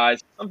 And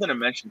guys, something to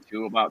mention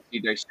too about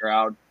C.J.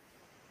 Stroud.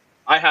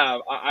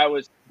 I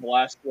was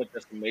blessed with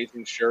this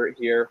amazing shirt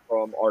here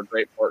from our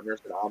great partners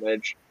at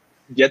Homage.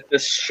 Get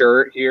this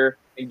shirt here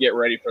and get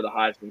ready for the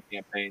Heisman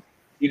campaign.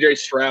 C.J.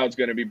 Stroud's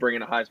going to be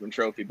bringing a Heisman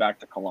Trophy back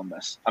to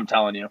Columbus. I'm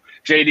telling you.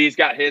 JD's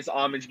got his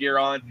Homage gear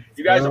on.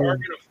 You guys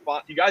aren't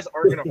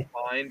going to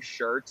find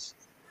shirts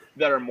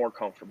that are more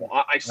comfortable.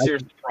 I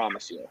seriously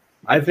promise you.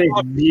 I think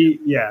me,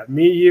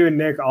 you, and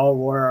Nick all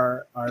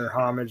wore our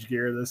Homage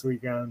gear this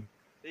weekend.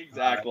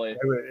 Exactly.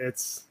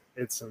 It's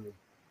some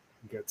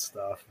good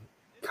stuff.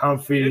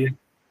 Comfy.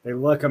 They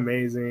look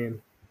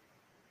amazing.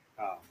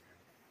 Oh.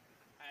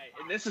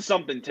 And this is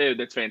something too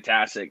that's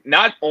fantastic.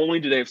 Not only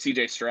do they have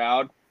C.J.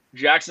 Stroud,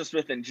 Jackson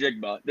Smith and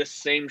Jigba, this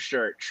same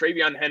shirt,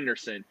 Travion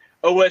Henderson,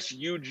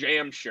 OSU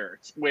Jam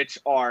shirts, which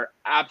are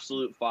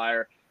absolute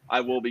fire.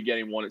 I will be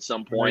getting one at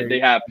some point. They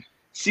have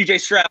C.J.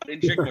 Stroud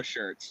and Jigba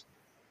shirts.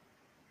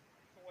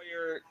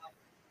 Sawyer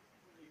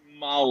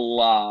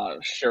Mala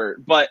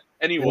shirt. But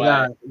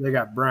anyway. They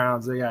got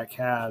Browns, they got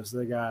Cavs,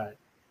 they got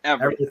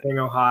everything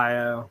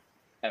Ohio.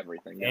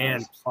 Everything.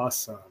 And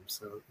plus some.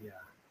 So, yeah.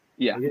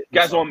 Yeah. You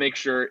guys want to make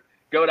sure,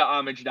 go to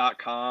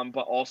homage.com,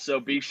 but also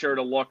be sure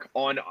to look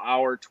on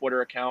our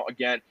Twitter account.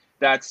 Again,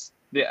 that's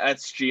the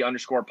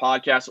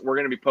SG_podcast. We're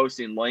going to be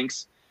posting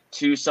links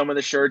to some of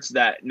the shirts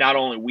that not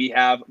only we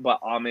have, but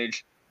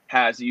Homage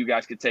has that you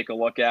guys could take a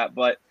look at.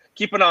 But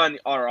keep it on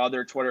our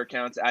other Twitter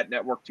accounts at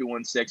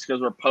Network216 because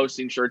we're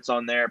posting shirts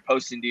on there,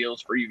 posting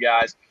deals for you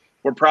guys.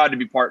 We're proud to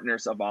be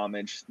partners of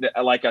Homage.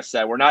 Like I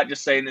said, we're not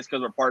just saying this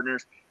because we're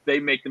partners. They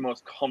make the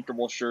most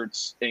comfortable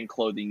shirts and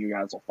clothing you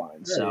guys will find.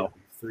 Yeah, so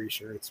 3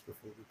 shirts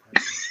before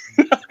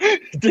we partner.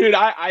 Dude,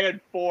 I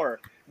had 4.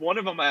 One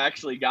of them I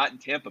actually got in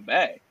Tampa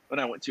Bay when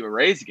I went to a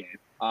Rays game.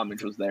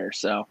 Homage was there.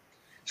 So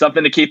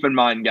something to keep in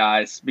mind,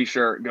 guys. Be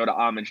sure go to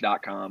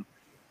homage.com.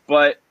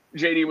 But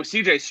JD, with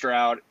CJ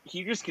Stroud,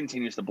 he just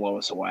continues to blow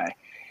us away.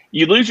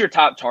 You lose your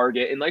top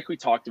target, and like we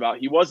talked about,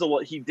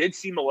 he did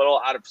seem a little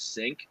out of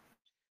sync.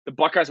 The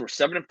Buckeyes were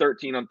 7 of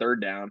 13 on third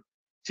down.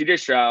 CJ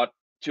Stroud,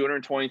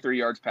 223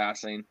 yards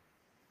passing.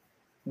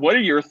 What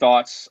are your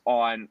thoughts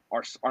on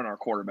our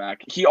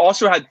quarterback? He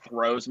also had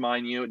throws,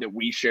 mind you, that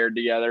we shared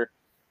together.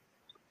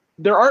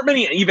 There aren't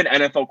many even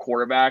NFL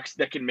quarterbacks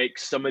that can make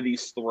some of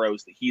these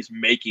throws that he's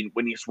making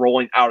when he's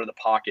rolling out of the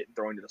pocket and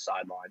throwing to the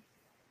sideline.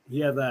 He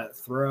had that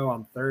throw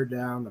on third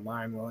down to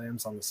Mine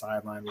Williams on the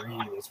sideline where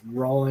he was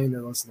rolling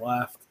to his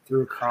left,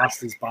 threw across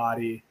his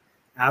body.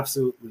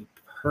 Absolutely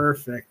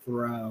perfect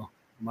throw.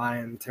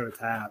 Lion to a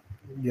tap,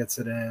 gets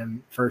it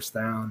in, first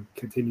down,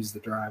 continues the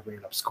drive. We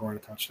end up scoring a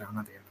touchdown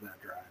at the end of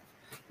that drive.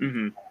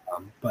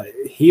 Mm-hmm. But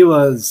he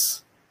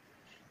was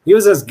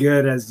as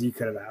good as you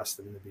could have asked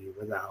him to be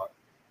without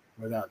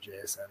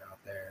JSN out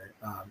there.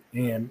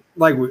 And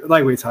like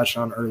we touched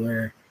on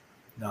earlier,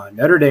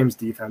 Notre Dame's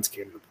defense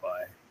came to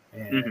play,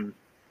 and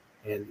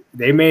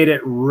they made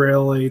it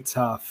really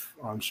tough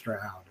on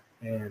Stroud.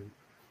 And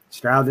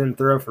Stroud didn't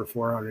throw for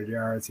 400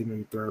 yards. He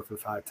didn't throw for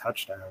 5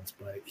 touchdowns,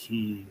 but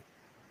he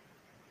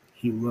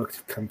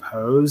looked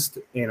composed.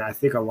 And I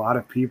think a lot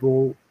of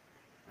people,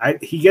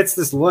 he gets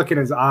this look in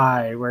his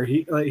eye where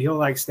he'll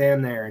like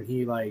stand there and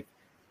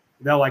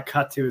they'll like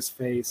cut to his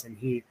face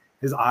and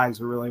his eyes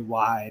are really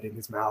wide and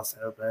his mouth's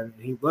open.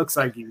 And he looks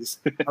like he's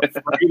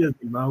afraid of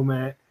the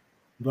moment,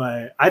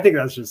 but I think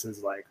that's just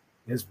his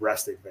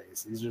resting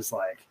face. He's just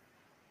like,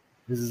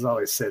 this is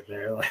always sitting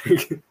there.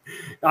 Like,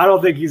 I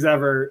don't think he's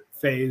ever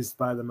fazed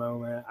by the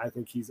moment. I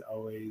think he's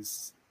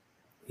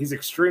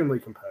extremely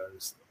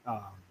composed.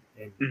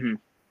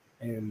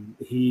 And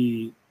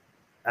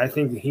I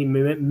think he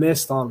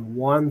missed on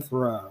one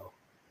throw,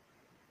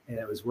 and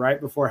it was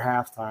right before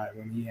halftime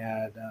when he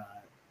had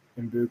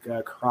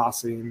Mbuka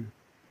crossing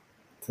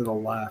to the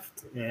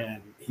left,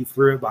 and he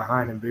threw it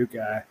behind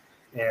Mbuka,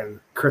 and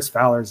Chris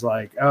Fowler's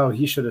like, oh,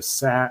 he should have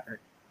sat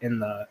in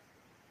the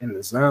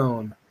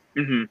zone.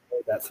 Made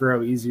that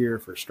throw easier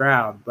for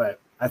Stroud, but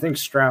I think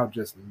Stroud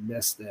just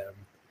missed him.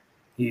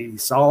 He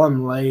saw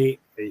him late,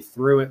 he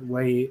threw it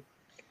late,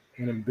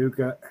 and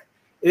Mbuka.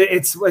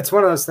 It's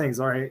one of those things,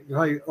 all right.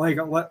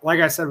 Like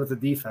I said with the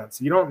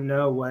defense, you don't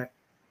know what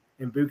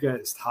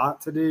Mbuka is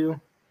taught to do,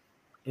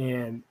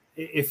 and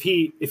if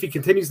he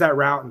continues that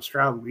route and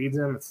Stroud leads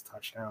him, it's a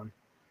touchdown.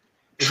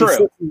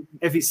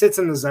 If he sits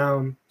in the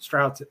zone,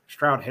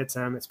 Stroud hits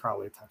him, it's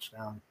probably a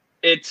touchdown.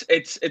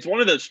 It's one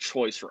of those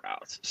choice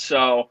routes.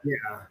 So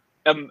yeah,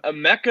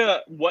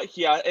 Emeka,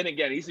 and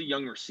again, he's a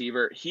young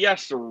receiver. He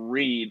has to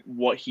read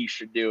what he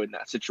should do in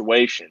that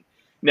situation.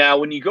 Now,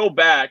 when you go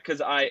back,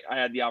 because I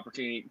had the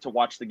opportunity to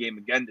watch the game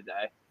again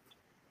today,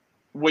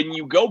 when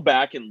you go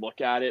back and look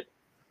at it,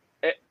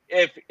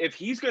 if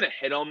he's going to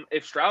hit him,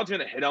 if Stroud's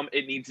going to hit him,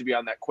 it needs to be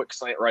on that quick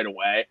slant right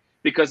away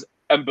because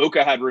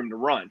Mbuka had room to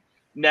run.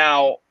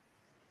 Now,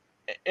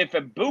 if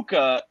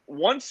Mbuka,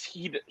 once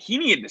he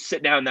needed to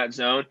sit down in that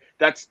zone,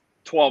 that's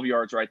 12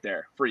 yards right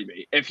there,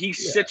 freebie. If he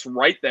sits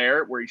right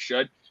there where he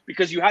should,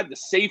 because you had the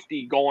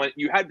safety going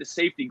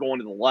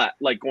to the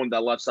left, like going to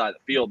the left side of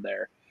the field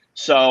there.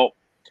 So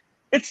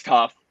it's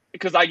tough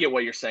because I get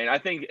what you're saying. I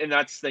think, and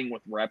that's the thing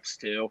with reps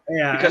too.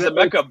 Yeah, because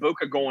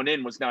Mbuka going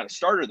in was not a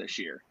starter this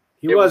year.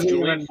 It was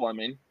Julian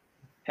Fleming,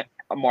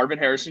 Marvin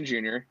Harrison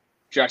Jr.,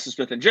 Jackson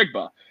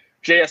Smith-Njigba.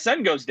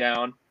 JSN goes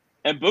down,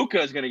 and Mbuka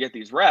is going to get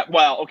these reps.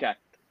 Well, okay.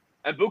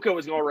 Mbuka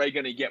was already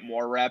going to get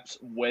more reps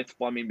with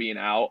Fleming being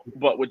out,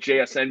 but with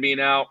JSN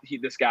being out, he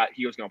was going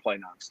to play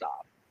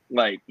nonstop.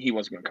 Like, he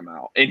wasn't going to come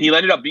out. And he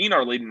ended up being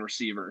our leading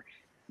receiver.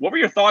 What were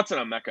your thoughts on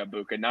Emeka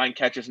Egbuka? 9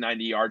 catches,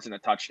 90 yards, and a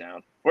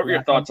touchdown. What were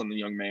your thoughts on the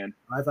young man?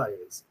 I thought he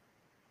was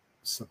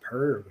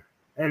superb.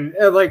 And,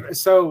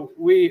 so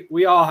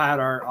we all had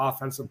our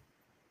offensive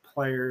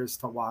players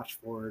to watch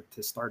for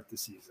to start the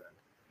season.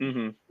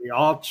 Mm-hmm. We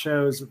all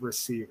chose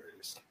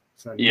receivers.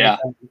 So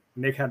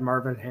Nick had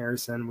Marvin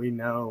Harrison. We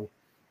know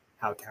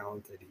how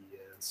talented he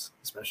is,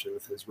 especially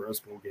with his Rose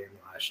Bowl game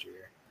last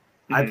year.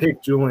 Mm-hmm. I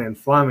picked Julian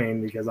Fleming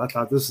because I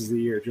thought this is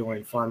the year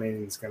Julian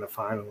Fleming is going to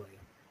finally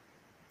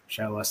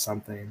show us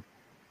something.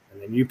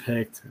 And then you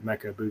picked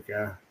Emeka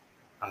Egbuka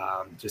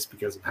just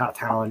because of how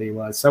talented he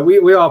was. So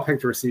we all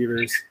picked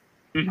receivers.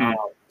 Mm-hmm.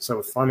 So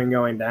with Fleming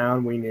going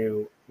down, we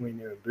knew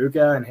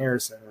Egbuka and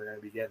Harrison were going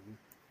to be getting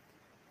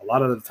a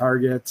lot of the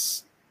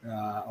targets.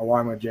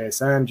 Along with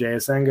JSN.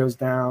 JSN goes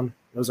down.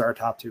 Those are our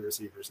top 2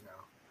 receivers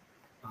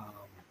now.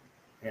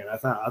 And I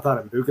thought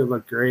Egbuka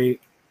looked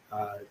great.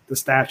 The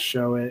stats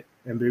show it.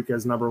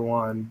 Mbuka's number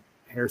 1,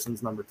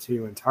 Harrison's number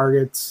 2 in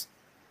targets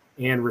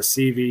and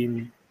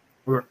receptions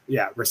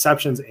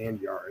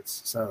and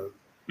yards. So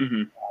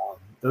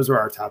those were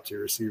our top 2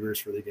 receivers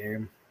for the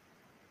game.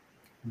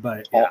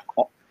 But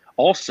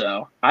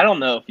also, I don't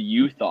know if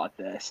you thought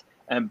this,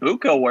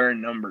 Mbuka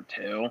wearing number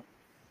 2,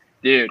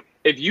 dude.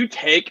 If you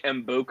take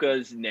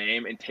Mbuka's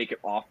name and take it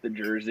off the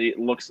jersey,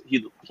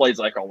 he plays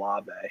like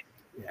Olave.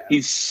 Yeah.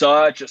 This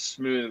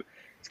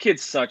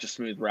kid's such a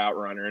smooth route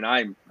runner.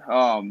 And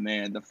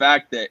the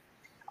fact that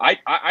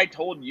I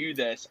told you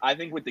this, I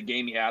think with the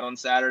game he had on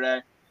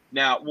Saturday,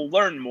 now we'll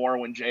learn more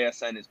when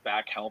JSN is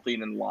back healthy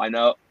and in the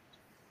lineup.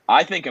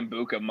 I think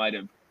Mbuka might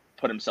have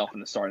put himself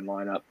in the starting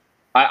lineup.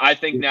 I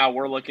think now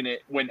we're looking at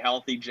when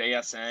healthy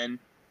JSN,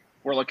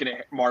 we're looking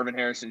at Marvin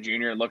Harrison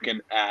Jr. and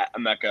looking at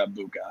Emeka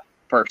Egbuka.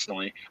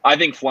 Personally, I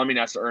think Fleming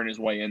has to earn his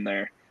way in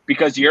there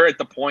because you're at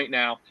the point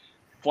now.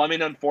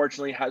 Fleming,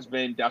 unfortunately, has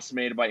been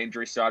decimated by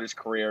injuries throughout his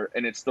career,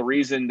 and it's the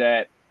reason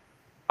that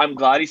I'm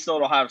glad he's still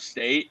at Ohio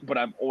State, but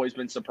I've always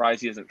been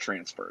surprised he hasn't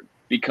transferred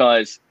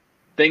because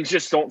things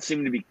just don't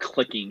seem to be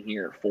clicking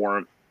here for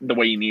him the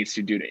way he needs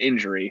to due to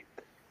injury.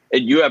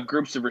 And you have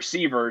groups of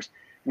receivers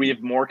We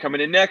have more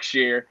coming in next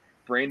year.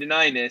 Brandon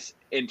Inus.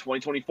 In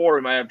 2024,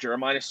 we might have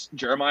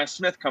Jeremiah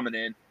Smith coming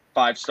in,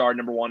 5-star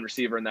number 1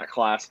 receiver in that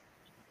class.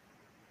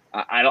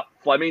 I don't.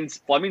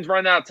 Fleming's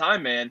running out of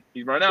time, man.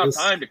 He's running out of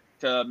time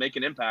to make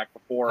an impact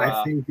before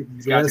I think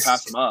these guys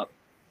pass him up.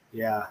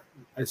 Yeah,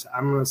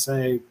 I'm going to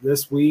say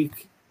this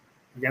week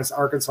against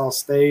Arkansas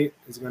State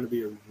is going to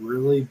be a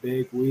really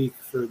big week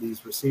for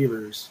these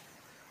receivers.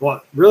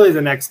 Well, really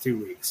the next 2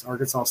 weeks,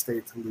 Arkansas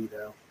State,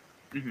 Toledo.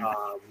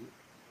 Mm-hmm.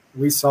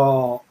 We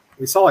saw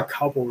a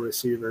couple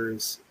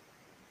receivers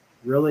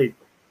really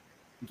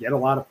get a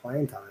lot of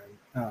playing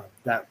time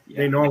that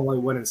they normally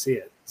wouldn't see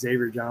it.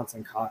 Xavier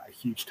Johnson caught a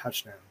huge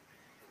touchdown,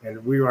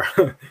 and we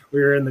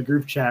were in the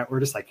group chat.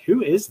 We're just like,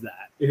 who is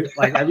that?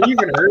 Like, have you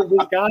even heard of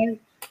this guy?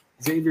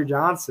 Xavier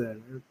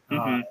Johnson.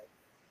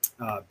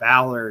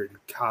 Ballard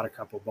caught a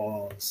couple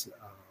balls.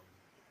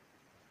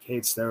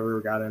 Kate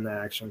Stover got into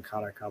action,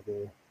 caught a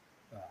couple.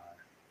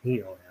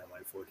 He only had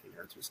like 14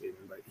 yards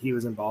receiving, but he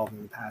was involved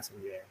in the passing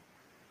game.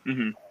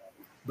 Mm-hmm.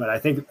 But I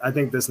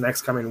think this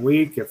next coming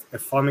week, if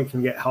Fleming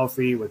can get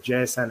healthy with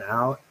JSN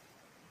out,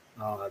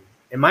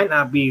 it might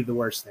not be the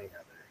worst thing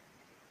ever.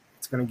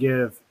 It's going to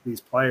give these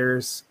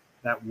players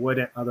that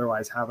wouldn't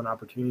otherwise have an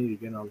opportunity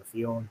to get on the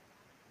field,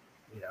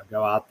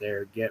 go out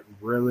there, get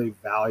really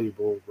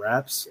valuable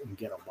reps, and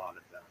get a lot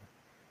of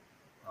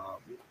them.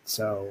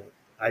 So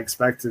I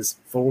expect to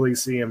fully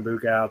see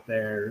Mbuka out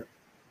there.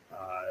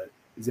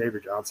 Xavier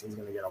Johnson's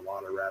going to get a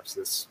lot of reps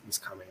this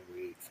coming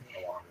week,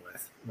 along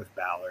with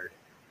Ballard.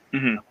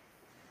 Mm-hmm.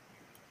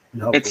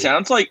 It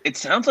sounds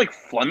like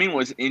Fleming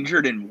was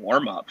injured in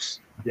warmups.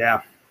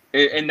 Yeah,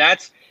 and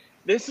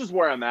this is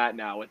where I'm at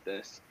now with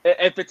this.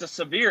 If it's a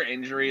severe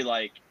injury,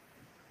 like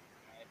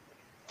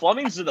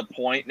Fleming's to the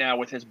point now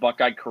with his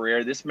Buckeye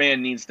career, this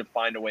man needs to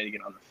find a way to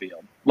get on the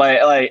field.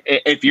 Like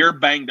if you're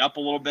banged up a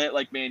little bit,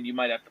 like, man, you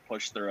might have to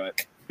push through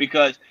it,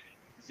 because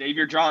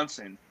Xavier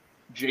Johnson,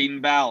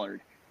 Jaden Ballard,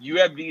 you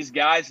have these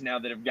guys now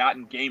that have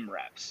gotten game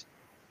reps.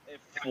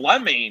 If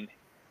Fleming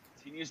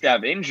continues to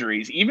have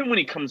injuries, even when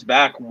he comes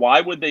back,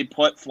 why would they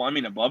put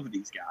Fleming above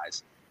these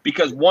guys?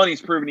 Because 1,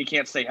 he's proven he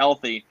can't stay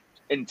healthy,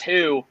 and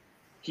 2,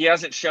 he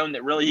hasn't shown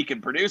that really he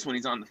can produce when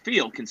he's on the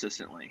field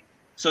consistently.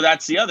 So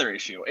that's the other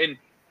issue. And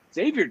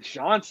Xavier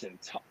Johnson,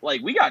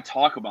 we got to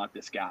talk about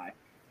this guy.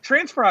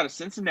 Transfer out of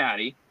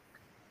Cincinnati.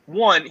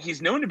 1,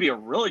 he's known to be a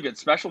really good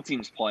special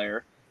teams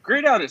player.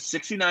 Grade out is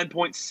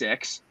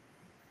 69.6.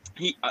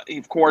 He,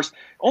 of course,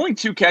 only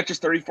 2 catches,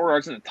 34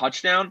 yards, and a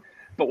touchdown.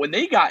 But when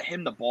they got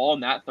him the ball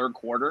in that third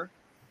quarter,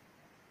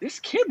 this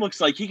kid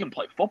looks like he can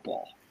play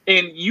football.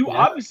 And you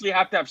obviously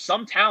have to have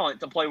some talent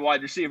to play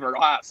wide receiver at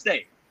Ohio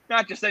State.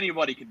 Not just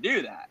anybody can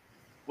do that.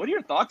 What are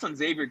your thoughts on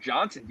Xavier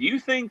Johnson? Do you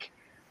think,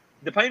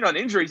 depending on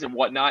injuries and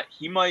whatnot,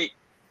 he might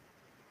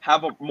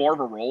have more of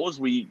a role as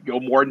we go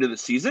more into the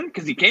season?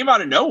 Because he came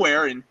out of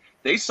nowhere, and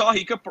they saw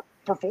he could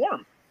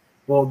perform.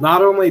 Well,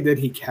 not only did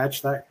he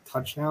catch that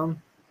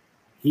touchdown,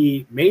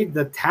 he made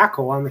the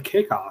tackle on the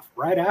kickoff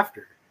right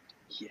after.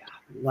 Yeah.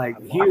 Like,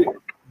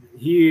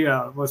 he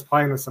was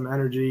playing with some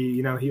energy.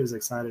 He was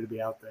excited to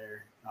be out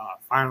there,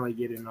 finally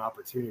getting an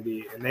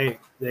opportunity. And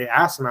they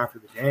asked him after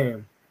the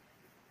game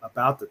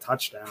about the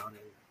touchdown, and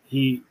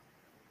he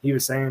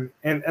was saying,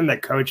 and the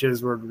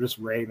coaches were just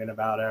raving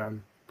about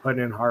him,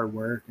 putting in hard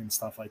work and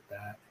stuff like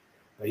that.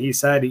 But he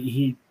said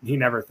he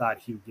never thought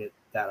he would get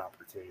that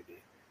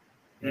opportunity.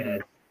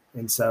 Mm-hmm.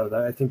 And so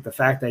I think the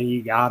fact that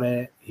he got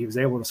it, he was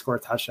able to score a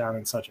touchdown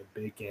in such a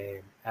big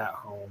game at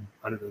home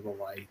under the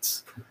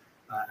lights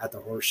at the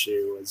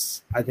Horseshoe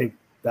I think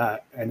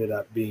that ended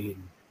up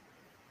being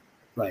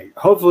like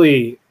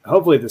hopefully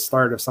the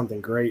start of something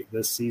great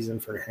this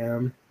season for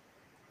him.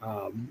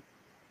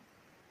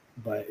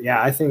 But yeah,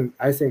 I think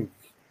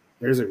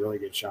there's a really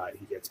good shot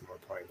he gets more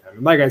playing time.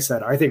 And like I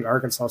said, I think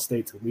Arkansas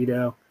State,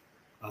 Toledo,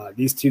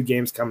 these 2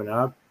 games coming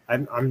up,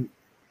 I'm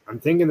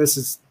thinking this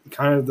is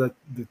kind of the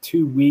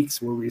 2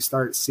 weeks where we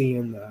start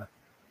seeing the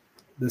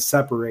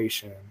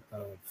separation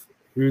of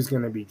who's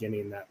going to be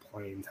getting that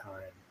playing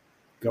time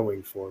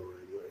going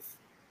forward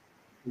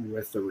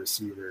with the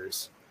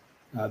receivers.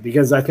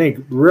 Because I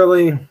think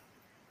really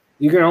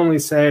you can only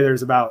say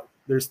there's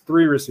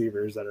 3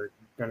 receivers that are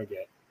going to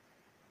get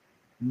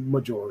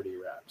majority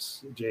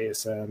reps: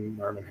 JSN,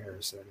 Marvin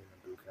Harrison,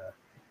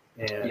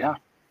 and Mbuka.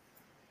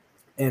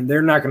 And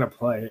they're not going to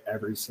play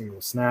every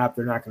single snap.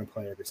 They're not going to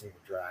play every single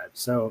drive.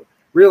 So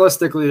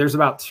realistically, there's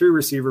about 2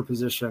 receiver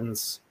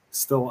positions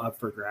still up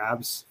for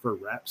grabs for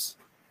reps.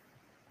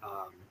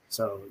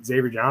 So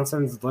Xavier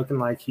Johnson's looking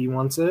like he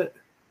wants it.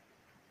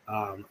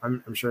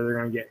 I'm sure they're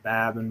going to get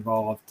Bab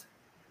involved.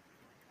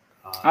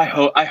 I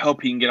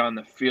hope he can get on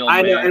the field.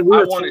 I know, man. and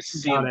I want to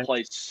see him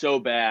play so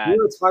bad. We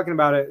were talking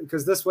about it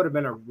because this would have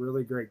been a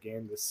really great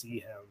game to see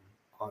him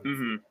on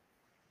the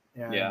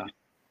field. Yeah.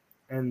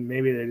 And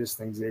maybe they just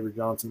think Xavier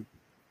Johnson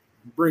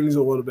brings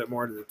a little bit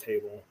more to the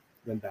table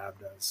than Bab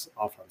does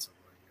offensively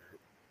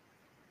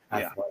or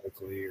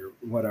athletically or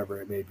whatever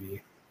it may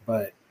be.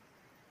 But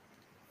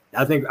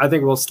I think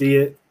we'll see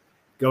it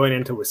going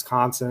into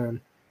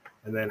Wisconsin.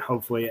 And then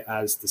hopefully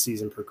as the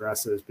season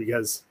progresses,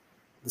 because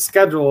the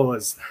schedule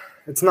it's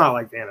not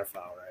like the NFL,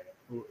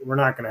 right? We're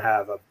not going to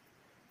have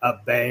a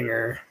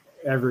banger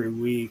every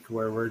week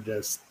where we're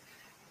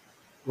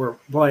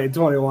playing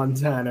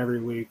 21-10 every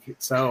week.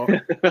 So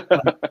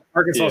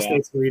Arkansas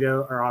State,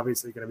 Toledo are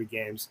obviously going to be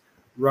games.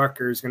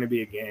 Rutgers is going to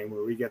be a game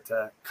where we get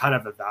to kind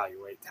of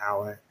evaluate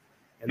talent.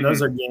 And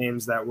those are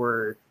games that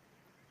we're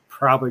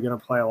probably going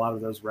to play a lot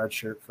of those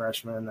redshirt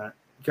freshmen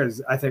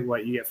because I think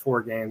you get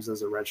 4 games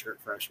as a redshirt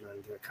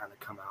freshman to kind of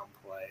come out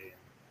and play.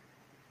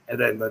 And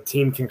then the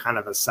team can kind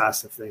of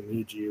assess if they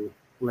need you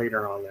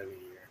later on in the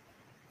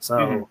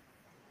year.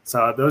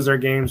 So those are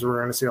games where we're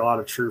going to see a lot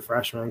of true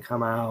freshmen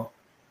come out.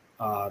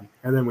 And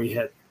then we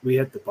hit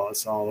the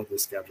buzzsaw of the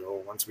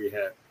schedule once we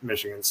hit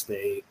Michigan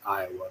State,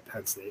 Iowa,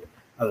 Penn State.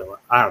 Otherwise,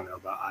 I don't know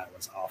about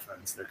Iowa's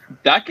offense.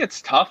 That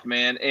gets tough,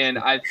 man. And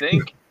I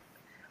think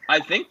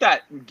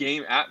that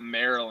game at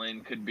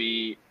Maryland could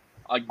be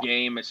a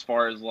game as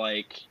far as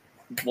like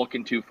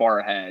looking too far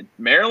ahead.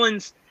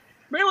 Maryland's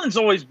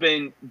always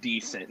been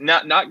decent.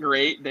 Not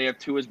great. They have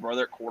Tua's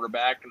brother at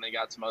quarterback, and they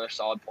got some other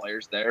solid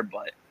players there,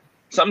 but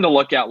something to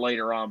look at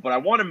later on. But I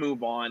want to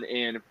move on,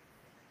 and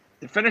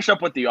to finish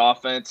up with the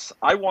offense,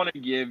 I want to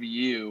give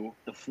you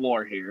the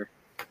floor here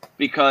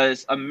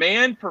because a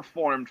man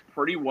performed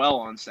pretty well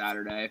on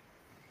Saturday.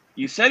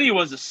 You said he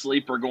was a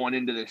sleeper going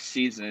into this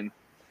season.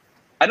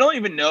 I don't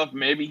even know if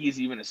maybe he's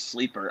even a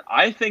sleeper.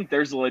 I think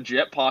there's a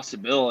legit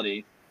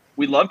possibility.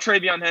 We love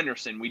Travion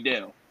Henderson. We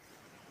do.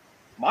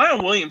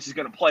 Miles Williams is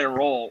going to play a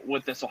role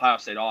with this Ohio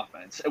State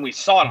offense, and we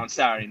saw it on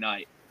Saturday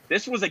night.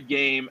 This was a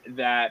game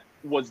that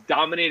was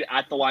dominated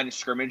at the line of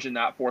scrimmage in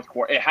that fourth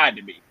quarter. It had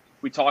to be.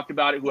 We talked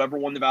about it. Whoever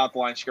won the battle at the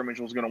line of scrimmage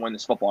was going to win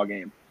this football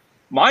game.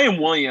 Miles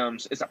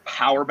Williams is a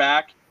power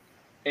back,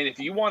 and if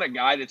you want a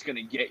guy that's going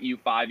to get you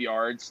 5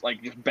 yards,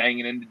 like just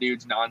banging into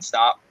dudes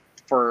nonstop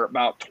for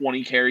about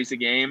 20 carries a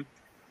game,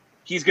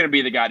 he's going to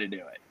be the guy to do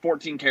it.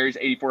 14 carries,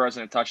 84 yards,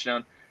 and a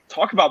touchdown.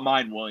 Talk about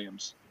Miles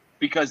Williams,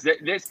 because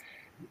this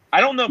 –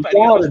 I don't know if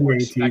any of us were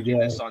expecting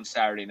this on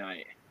Saturday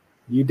night.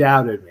 You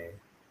doubted me.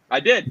 I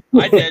did.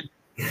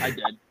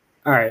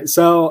 All right,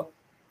 so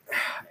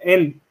 –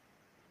 and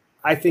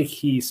I think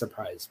he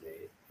surprised me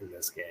in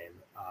this game.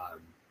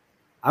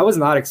 I was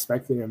not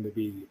expecting him to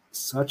be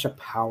such a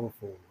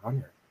powerful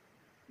runner.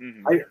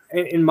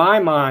 In my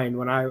mind,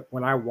 when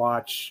I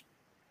watched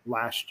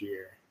last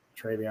year,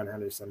 Travion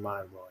Henderson,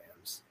 Miles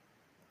Williams,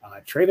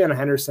 Travion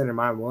Henderson and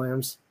Miles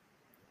Williams,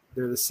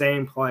 they're the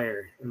same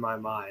player in my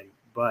mind,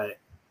 but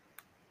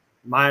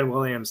Miles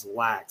Williams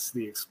lacks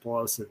the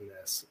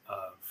explosiveness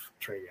of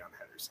Travion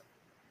Henderson.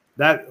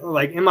 That,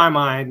 like, in my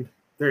mind,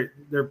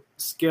 they're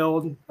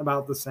skilled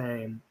about the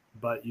same,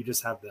 but you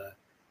just have the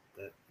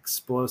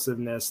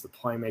explosiveness, the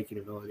playmaking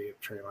ability of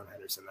Travion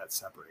Henderson that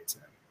separates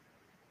him.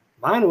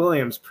 Miles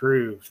Williams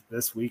proved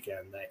this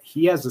weekend that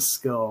he has a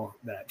skill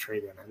that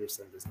Travion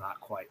Henderson does not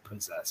quite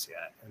possess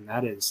yet, and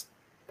that is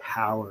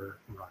power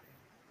running.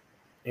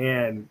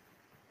 And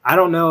I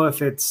don't know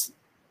if it's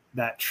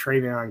that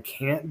Travion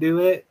can't do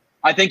it.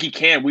 I think he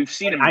can. We've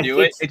seen him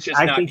do it. It's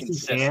just not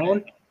consistent. He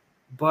can,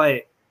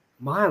 but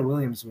Miles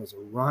Williams was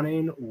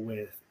running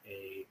with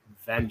a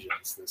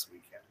vengeance this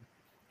weekend.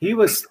 He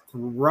was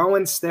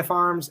throwing stiff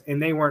arms, and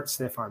they weren't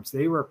stiff arms;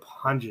 they were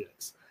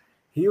punches.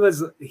 He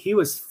was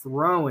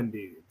throwing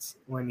dudes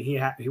when he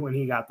got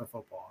the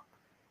football.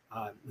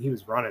 He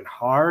was running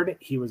hard.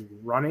 He was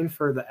running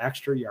for the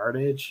extra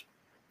yardage.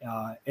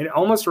 It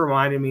almost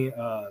reminded me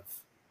of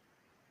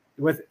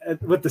with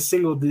the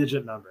single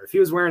digit number. If he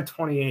was wearing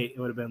 28, it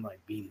would have been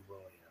like Beanie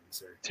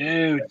Williams.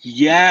 Dude,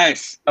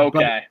 yes.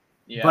 Okay.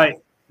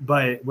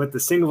 But with the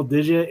single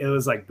digit, it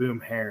was like Boom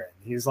Herron.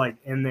 He's like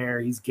in there.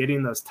 He's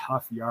getting those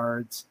tough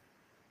yards.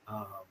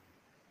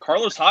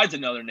 Carlos Hyde's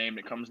another name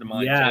that comes to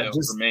mind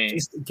for me.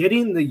 Just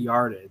getting the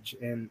yardage,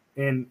 and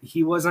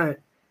he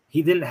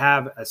didn't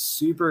have a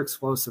super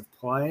explosive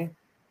play,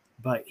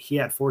 but he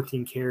had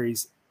 14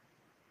 carries,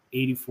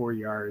 84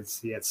 yards.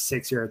 He had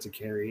 6 yards of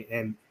carry,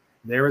 and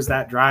there was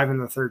that drive in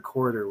the third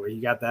quarter where he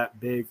got that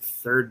big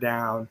third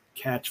down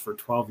catch for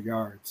 12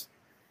 yards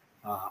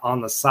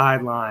on the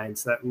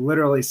sidelines that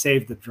literally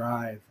saved the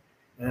drive.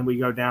 And then we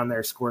go down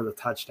there, score the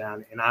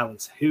touchdown, and I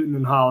was hooting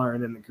and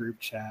hollering in the group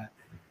chat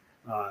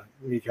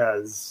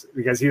because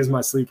he was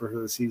my sleeper for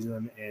the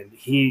season, and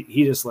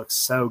he just looks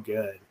so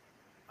good.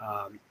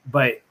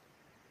 But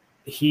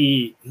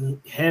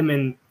him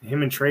and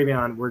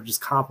Travion were just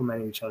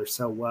complimenting each other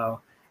so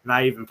well. And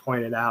I even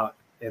pointed out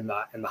in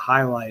the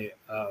highlight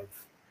of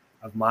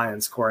Mayan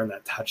scoring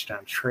that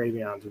touchdown,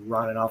 Travion's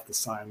running off the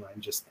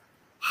sideline, just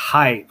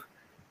hype.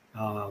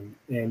 And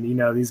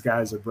these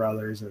guys are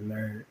brothers,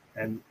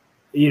 and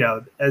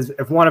as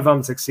if one of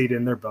them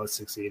succeeded, they're both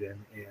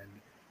succeeding,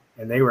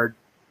 and they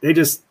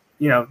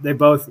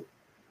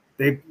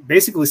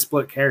basically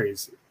split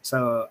carries.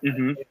 So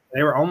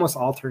they were almost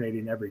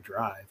alternating every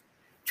drive.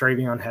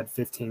 Travion had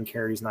 15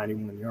 carries,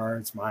 91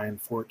 yards, Mayan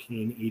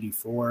 14,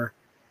 84.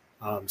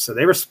 So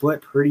they were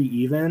split pretty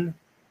even,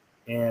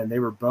 and they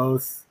were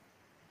both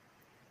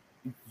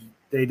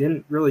they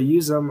didn't really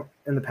use them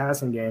in the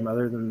passing game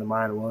other than the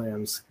Mayan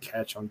Williams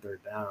catch on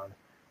third down.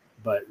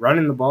 But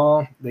running the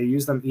ball, they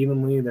use them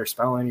evenly. They're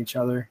spelling each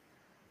other.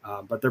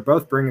 But they're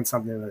both bringing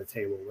something to the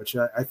table, which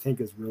I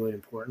think is really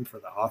important for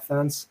the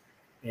offense.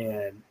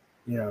 And,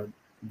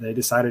 they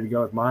decided to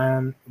go with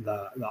Mayan.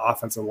 The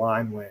offensive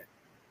line went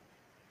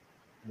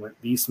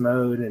beast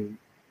mode, and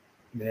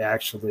they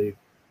actually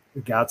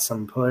got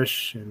some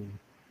push, and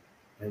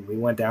we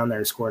went down there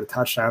and scored a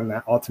touchdown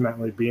that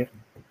ultimately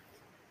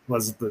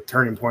was the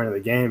turning point of the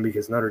game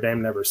because Notre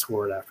Dame never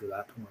scored after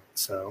that point.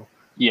 So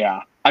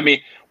yeah, I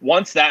mean,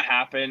 once that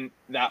happened,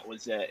 that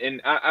was it.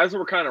 And as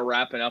we're kind of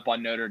wrapping up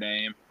on Notre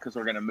Dame, because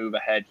we're going to move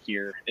ahead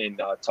here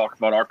and talk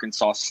about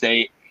Arkansas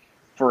State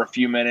for a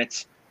few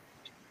minutes,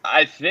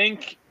 I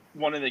think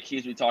one of the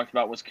keys we talked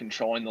about was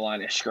controlling the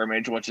line of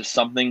scrimmage, which is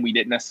something we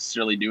didn't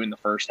necessarily do in the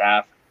first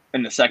half.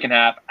 In the second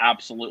half,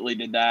 absolutely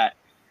did that.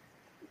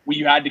 We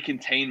had to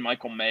contain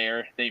Michael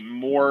Mayer. They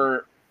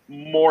more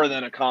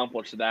than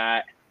accomplished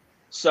that.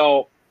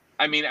 So,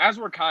 I mean, as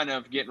we're kind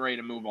of getting ready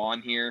to move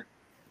on here,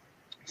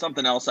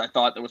 something else I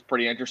thought that was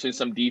pretty interesting,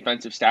 some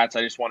defensive stats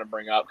I just want to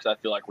bring up because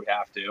I feel like we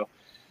have to.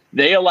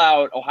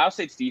 Ohio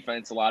State's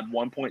defense allowed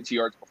 1.2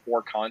 yards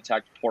before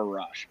contact per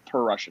rush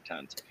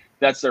attempt.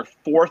 That's their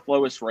fourth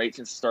lowest rate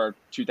since the start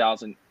of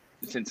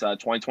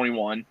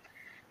 2021.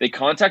 They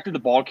contacted the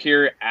ball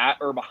carrier at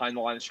or behind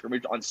the line of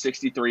scrimmage on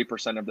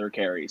 63% of their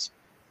carries.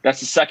 That's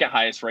the second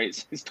highest rate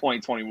since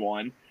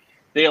 2021.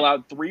 They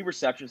allowed 3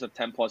 receptions of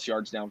 10-plus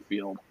yards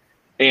downfield.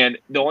 And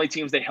the only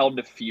teams they held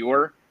to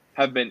fewer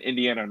have been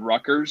Indiana and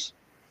Rutgers.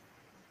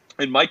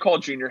 And Mike Hall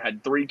Jr.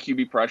 had 3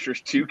 QB pressures,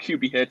 2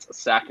 QB hits, a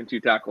sack, and 2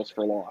 tackles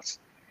for loss.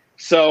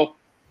 So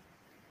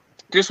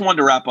just wanted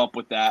to wrap up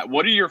with that.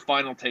 What are your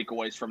final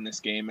takeaways from this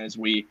game as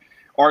we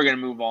are going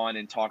to move on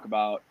and talk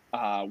about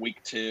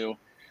week 2?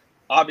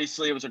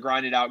 Obviously, it was a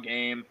grinded-out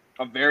game,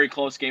 a very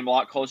close game, a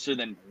lot closer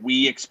than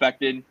we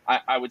expected,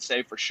 I would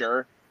say for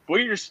sure.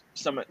 What's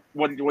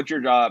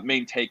your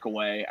main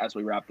takeaway as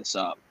we wrap this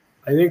up?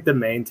 I think the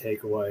main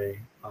takeaway,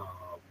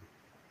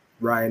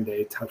 Ryan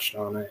Day touched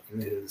on it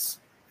in his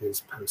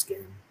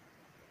post-game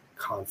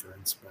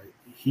conference, but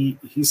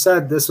he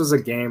said this was a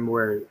game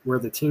where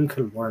the team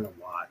could learn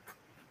a lot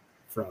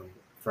from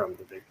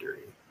the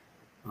victory.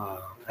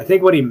 I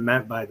think what he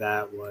meant by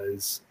that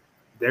was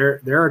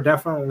there are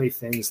definitely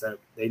things that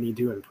they need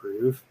to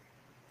improve,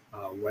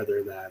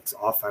 whether that's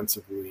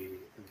offensively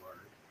or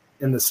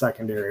in the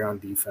secondary on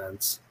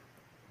defense.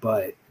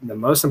 But the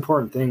most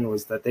important thing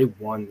was that they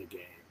won the game.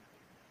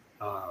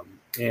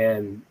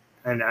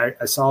 And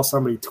I saw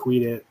somebody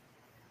tweet it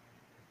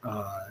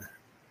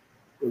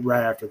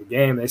right after the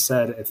game. They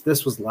said, if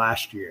this was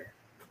last year,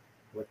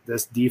 with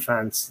this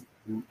defense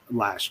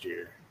last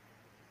year,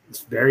 it's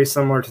very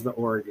similar to the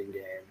Oregon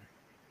game.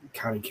 It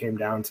kind of came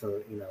down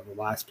to,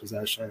 the last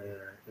possession.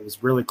 It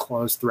was really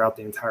close throughout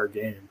the entire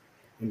game,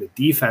 and the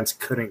defense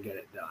couldn't get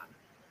it done.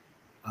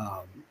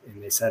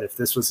 And they said, if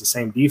this was the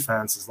same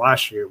defense as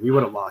last year, we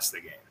would have lost the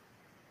game.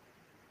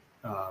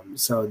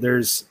 So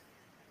there's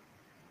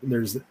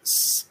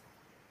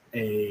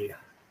a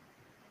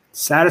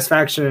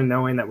satisfaction in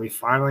knowing that we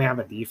finally have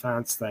a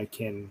defense that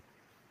can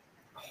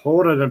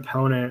hold an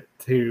opponent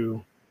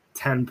to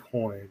 10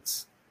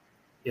 points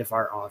if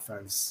our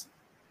offense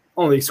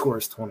only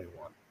scores 21.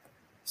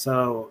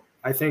 So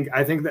I think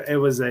that it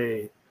was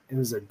a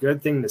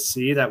good thing to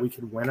see that we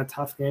could win a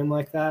tough game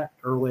like that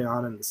early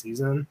on in the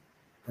season,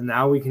 and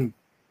now we can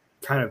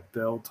kind of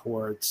build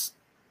towards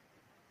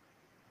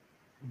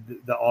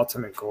the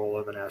ultimate goal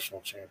of a national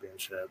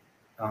championship.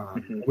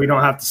 We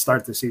don't have to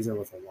start the season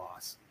with a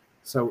loss.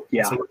 So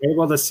we're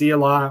able to see a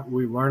lot.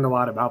 We learned a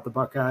lot about the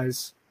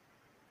Buckeyes,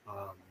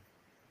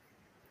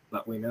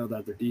 but we know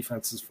that their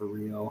defense is for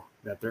real,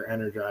 that they're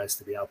energized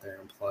to be out there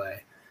and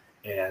play,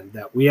 and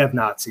that we have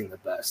not seen the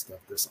best of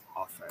this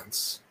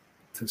offense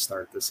to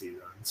start the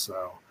season.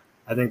 So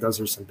I think those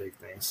are some big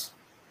things.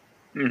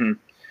 Mm-hmm.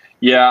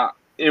 Yeah,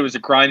 it was a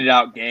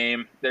grinded-out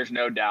game. There's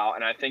no doubt,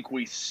 and I think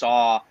we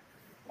saw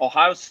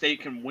Ohio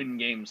State can win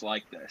games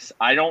like this.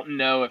 I don't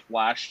know if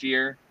last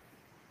year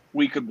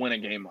we could win a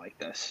game like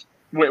this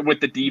with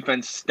the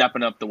defense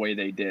stepping up the way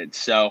they did.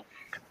 So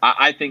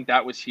I think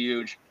that was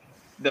huge.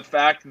 The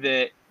fact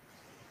that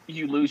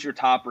you lose your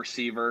top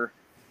receiver,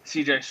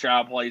 CJ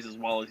Stroud plays as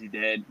well as he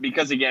did,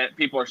 because, again,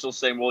 people are still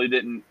saying, well, he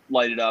didn't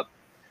light it up.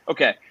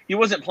 Okay, he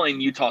wasn't playing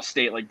Utah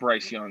State like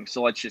Bryce Young,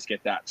 so let's just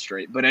get that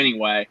straight. But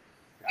anyway,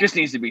 just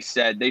needs to be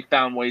said, they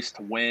found ways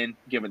to win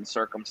given the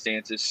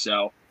circumstances.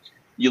 So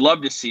you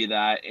love to see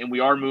that, and we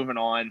are moving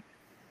on.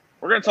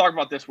 We're going to talk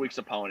about this week's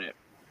opponent.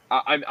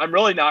 I'm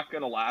really not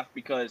going to laugh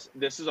because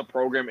this is a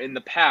program in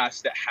the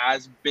past that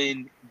has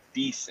been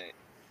decent.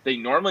 They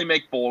normally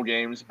make bowl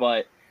games,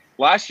 but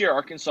last year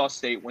Arkansas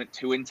State went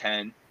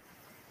 2-10,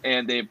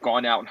 and they've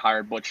gone out and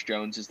hired Butch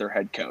Jones as their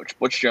head coach.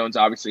 Butch Jones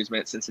obviously has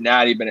been at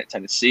Cincinnati, been at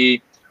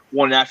Tennessee,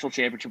 won a national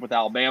championship with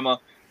Alabama.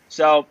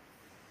 So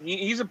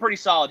he's a pretty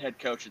solid head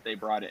coach that they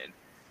brought in.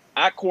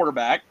 At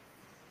quarterback,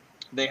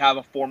 they have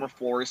a former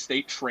Florida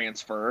State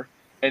transfer,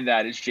 and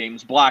that is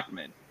James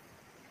Blackman.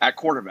 at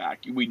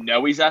quarterback. We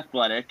know he's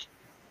athletic.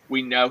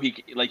 We know he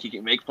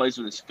can make plays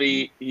with his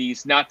feet.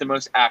 He's not the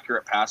most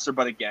accurate passer,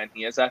 but again,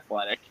 he is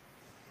athletic.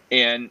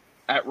 And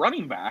at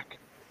running back,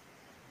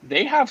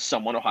 they have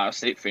someone Ohio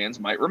State fans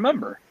might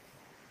remember,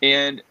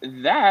 and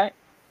that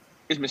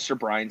is Mr.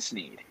 Brian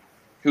Snead,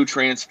 who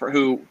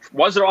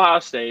was at Ohio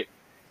State,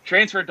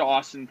 transferred to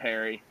Austin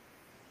Perry,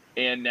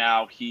 and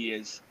now he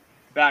is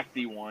back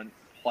D1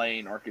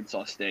 playing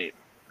Arkansas State.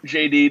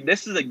 JD,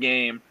 this is a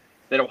game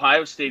that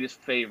Ohio State is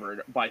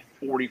favored by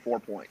 44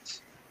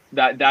 points.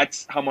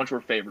 That's how much we're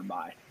favored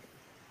by.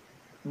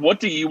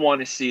 What do you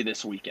want to see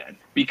this weekend?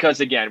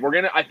 Because again,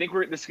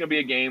 this is gonna be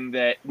a game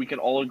that we can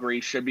all agree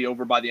should be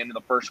over by the end of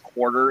the first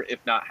quarter, if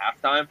not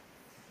halftime.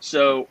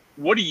 So,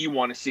 what do you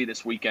want to see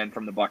this weekend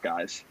from the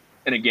Buckeyes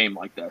in a game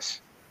like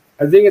this?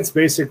 I think it's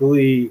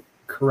basically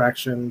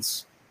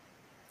corrections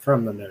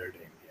from the Notre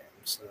Dame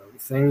game. So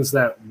things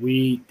that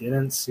we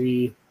didn't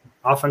see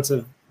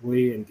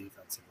offensively and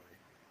defensively.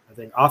 I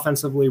think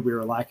offensively we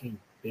were lacking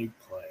big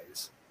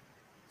plays.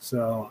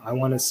 So I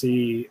want to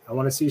see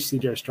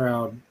CJ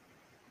Stroud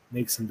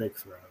make some big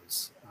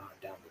throws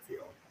down the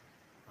field.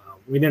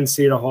 We didn't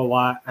see it a whole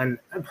lot, and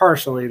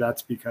partially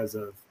that's because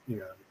of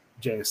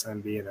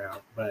JSN being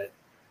out. But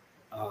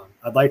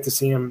I'd like to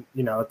see him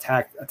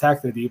attack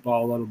the deep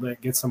ball a little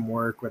bit, get some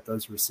work with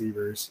those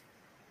receivers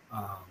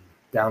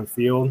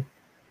downfield.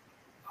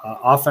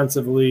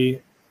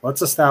 Offensively,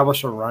 let's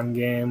establish a run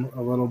game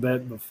a little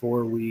bit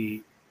before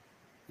we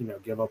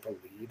give up a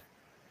lead.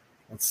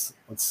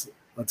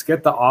 Let's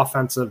get the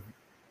offensive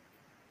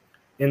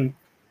in.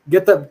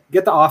 Get the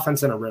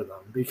offense in a rhythm,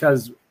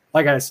 because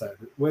like I said,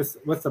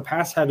 with the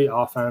pass heavy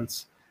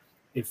offense,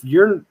 if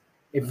you're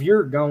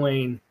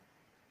going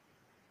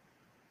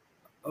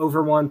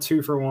over 1,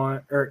 2 for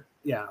 1, or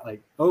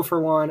 0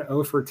 for 1,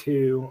 0 for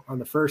 2 on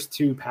the first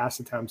 2 pass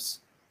attempts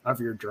of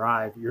your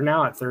drive, you're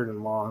now at 3rd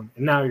and long,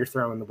 and now you're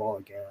throwing the ball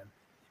again,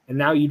 and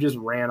now you just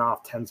ran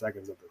off 10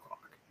 seconds of the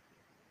clock,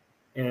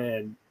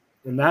 and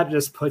that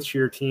just puts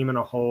your team in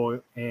a hole.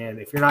 And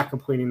if you're not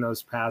completing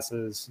those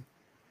passes,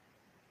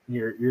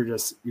 you're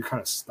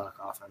kind of stuck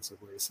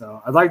offensively.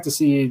 So I'd like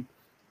to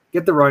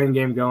get the running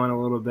game going a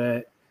little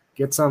bit,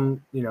 get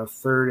some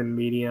 3rd and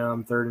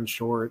medium, 3rd and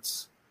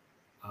shorts,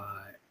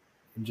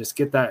 and just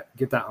get that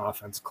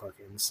offense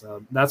clicking.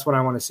 So that's what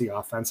I want to see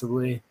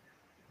offensively.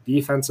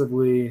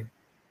 Defensively,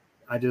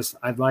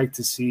 I'd like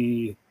to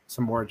see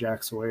some more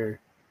Jack Sawyer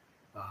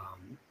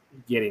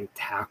getting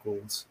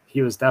tackles.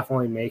 He was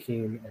definitely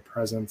making a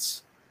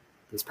presence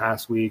this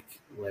past week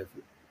with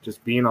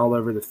just being all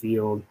over the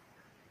field.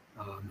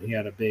 He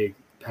had a big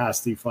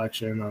pass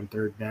deflection on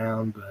 3rd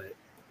down, but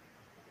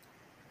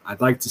I'd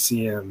like to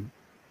see him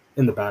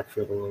in the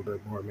backfield a little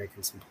bit more,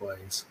 making some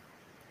plays.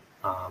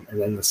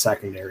 And then the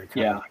secondary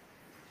kind of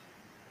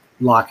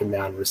locking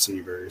down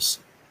receivers.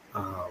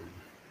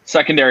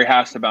 Secondary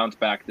has to bounce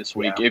back this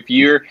week.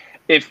 Yeah.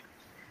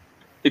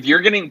 If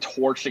you're getting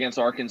torched against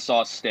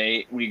Arkansas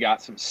State, we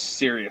got some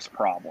serious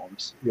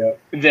problems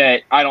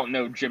that I don't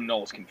know Jim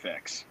Knowles can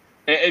fix.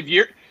 If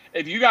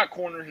you got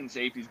corners and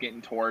safeties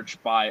getting torched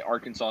by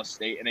Arkansas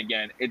State, and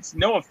again, it's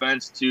no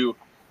offense to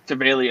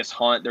Tavalius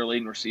Hunt, their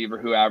leading receiver,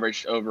 who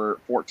averaged over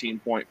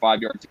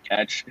 14.5 yards a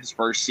catch his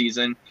first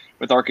season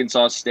with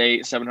Arkansas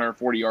State,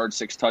 740 yards,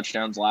 6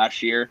 touchdowns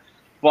last year.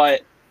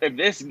 But if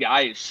this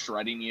guy is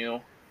shredding you,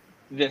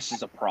 this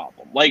is a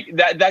problem. Like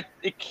that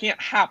it can't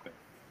happen.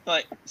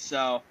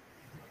 So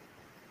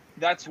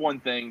that's one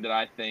thing that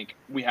I think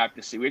we have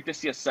to see. We have to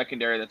see a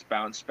secondary that's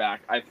bounced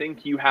back. I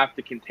think you have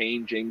to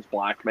contain James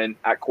Blackman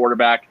at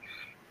quarterback.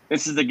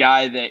 This is the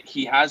guy that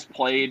he has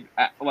played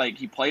at,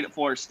 he played at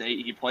Florida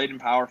State. He played in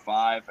Power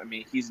 5. I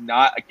mean, he's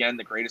not, again,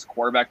 the greatest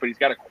quarterback, but he's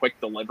got a quick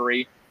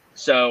delivery,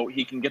 so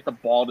he can get the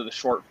ball to the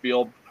short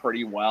field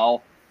pretty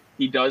well.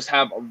 He does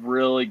have a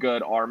really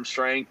good arm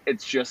strength.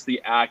 It's just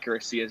the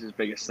accuracy is his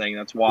biggest thing.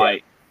 That's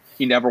why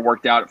he never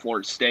worked out at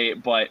Florida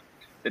State, but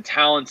the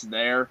talent's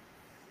there.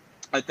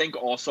 I think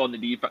also on the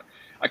defense,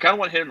 I kind of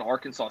want to hit on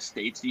Arkansas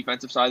State's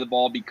defensive side of the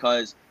ball,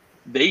 because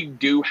they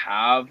do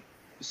have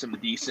some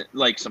decent,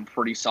 some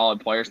pretty solid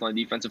players on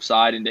the defensive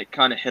side, and to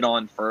kind of hit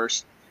on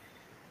first,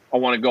 I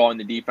want to go on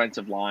the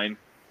defensive line,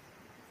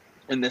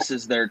 and this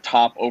is their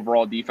top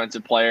overall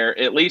defensive player.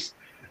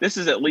 This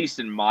is at least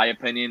in my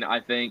opinion, I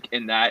think,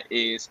 and that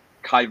is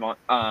Kevon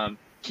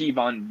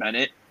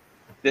Bennett.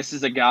 This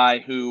is a guy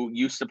who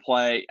used to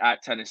play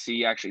at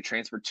Tennessee, actually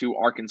transferred to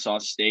Arkansas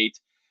State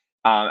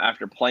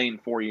after playing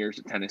 4 years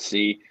at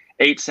Tennessee.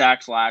 8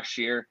 sacks last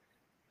year.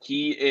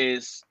 He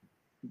is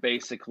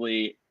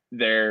basically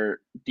their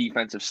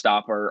defensive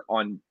stopper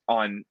on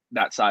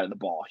that side of the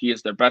ball. He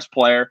is their best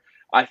player.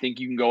 I think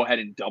you can go ahead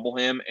and double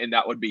him, and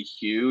that would be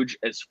huge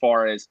as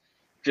far as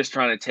just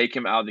trying to take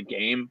him out of the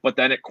game. But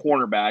then at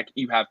cornerback,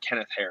 you have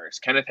Kenneth Harris.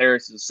 Kenneth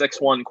Harris is a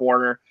 6'1"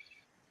 corner.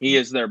 He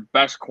is their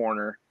best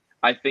corner.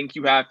 I think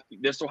you have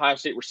this Ohio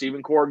State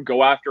receiving corps,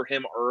 go after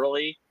him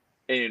early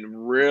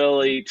and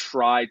really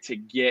try to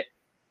get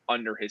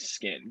under his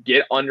skin.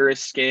 Get under his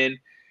skin.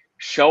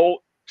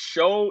 Show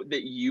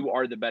that you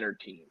are the better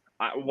team.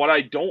 what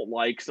I don't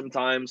like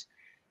sometimes,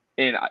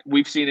 and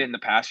we've seen it in the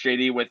past,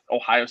 JD, with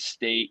Ohio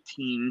State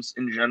teams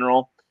in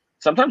general,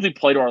 sometimes we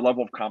play to our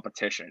level of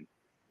competition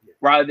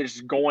rather than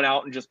just going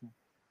out and just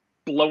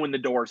blowing the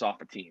doors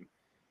off a team.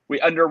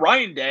 Under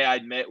Ryan Day, I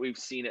admit we've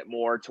seen it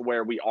more to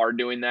where we are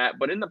doing that.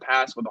 But in the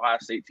past with Ohio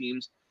State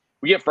teams,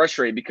 we get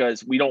frustrated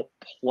because we don't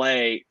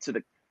play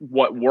to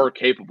what we're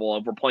capable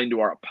of. We're playing to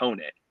our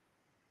opponent.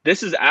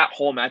 This is at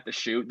home at the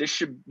shoot. This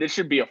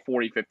should be a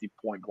 40,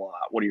 50-point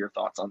blowout. What are your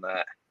thoughts on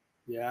that?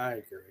 Yeah, I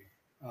agree.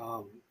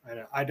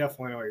 I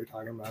definitely know what you're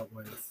talking about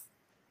with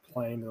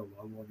playing to the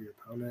level of your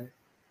opponent.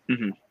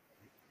 Mm-hmm.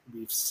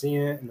 We've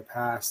seen it in the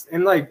past.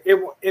 And,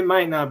 it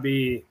might not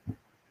be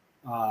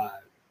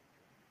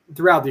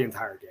throughout the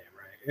entire game,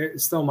 right?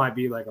 It still might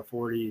be like a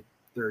 40,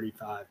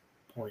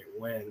 35-point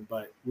win,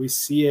 but we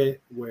see it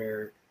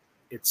where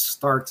it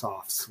starts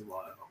off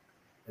slow.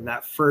 And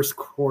that first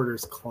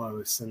quarter's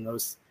close, and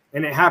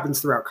it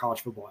happens throughout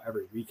college football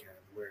every weekend,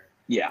 where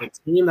the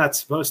team that's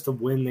supposed to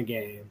win the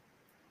game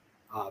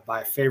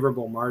by a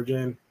favorable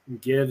margin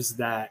gives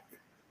that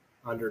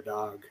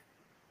underdog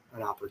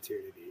an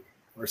opportunity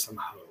or some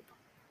hope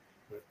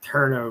with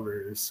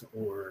turnovers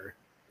or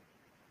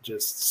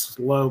just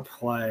slow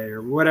play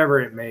or whatever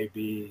it may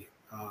be.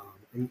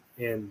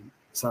 And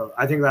so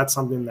I think that's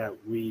something that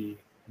we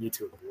need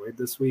to avoid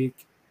this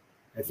week.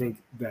 I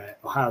think that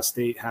Ohio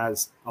State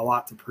has a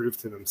lot to prove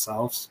to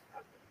themselves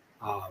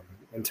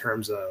in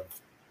terms of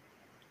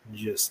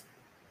just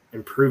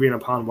improving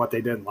upon what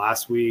they did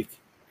last week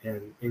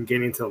and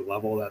getting to the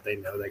level that they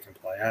know they can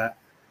play at.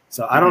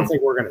 So I don't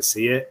think we're going to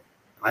see it.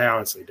 I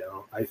honestly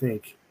don't. I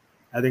think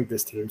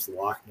this team's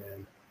locked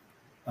in.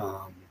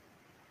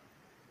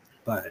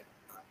 But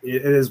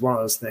it is one of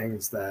those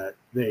things that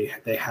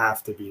they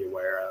have to be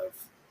aware of.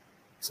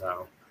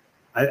 So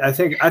I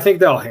think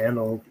they'll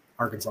handle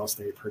Arkansas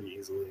State pretty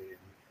easily.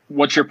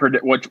 What's your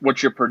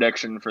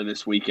prediction for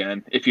this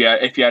weekend? If you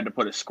had to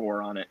put a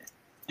score on it,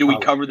 do we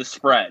cover the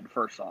spread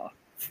first off?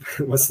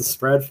 What's the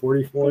spread?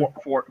 44?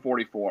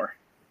 44.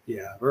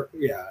 Yeah,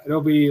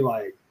 it'll be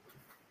like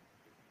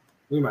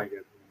we might get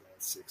in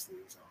the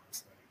 60s,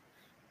 honestly.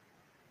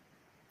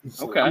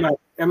 So okay,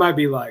 it might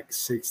be like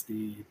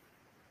 60,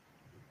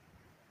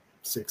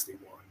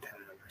 61, 10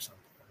 or something.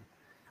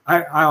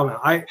 I don't know.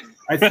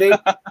 I think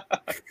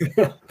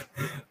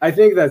I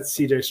think that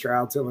CJ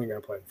Stroud's only going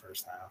to play the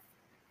first half.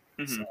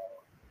 Mm-hmm. So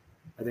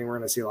I think we're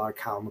going to see a lot of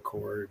Kyle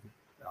McCord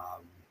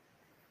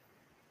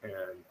and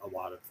a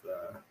lot of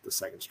the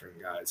second string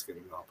guys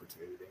getting an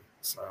opportunity.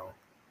 So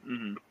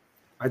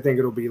I think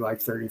it'll be like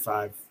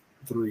 35-3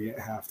 at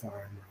halftime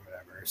or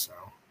whatever. So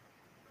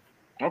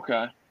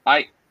okay,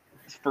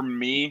 for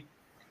me,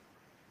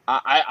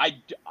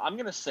 I'm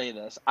gonna say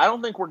this. I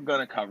don't think we're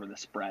gonna cover the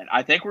spread.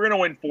 I think we're gonna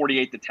win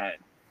 48-10.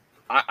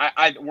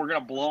 We're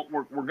gonna blow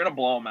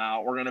them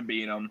out. We're gonna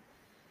beat them.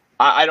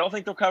 I don't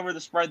think they'll cover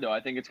the spread though.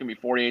 I think it's gonna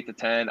be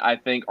 48-10. I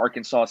think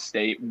Arkansas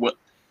State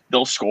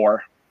they'll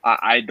score.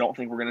 I don't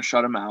think we're gonna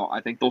shut them out. I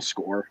think they'll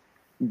score,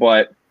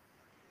 but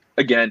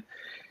again,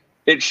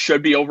 it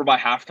should be over by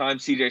halftime.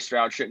 CJ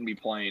Stroud shouldn't be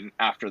playing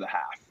after the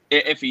half.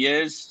 If he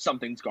is,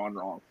 something's gone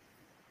wrong.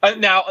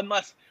 Now,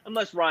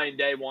 unless Ryan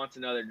Day wants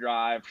another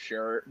drive,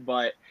 sure.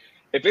 But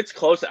if it's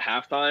close at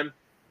halftime,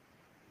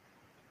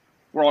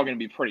 we're all going to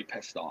be pretty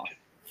pissed off.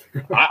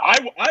 I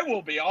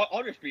will be.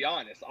 I'll just be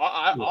honest.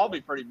 I'll be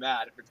pretty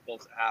mad if it's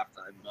close at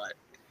halftime. But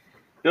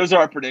those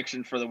are our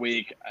predictions for the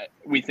week.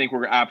 We think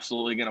we're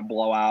absolutely going to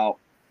blow out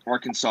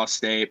Arkansas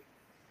State.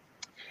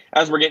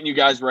 As we're getting you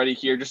guys ready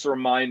here, just a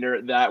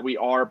reminder that we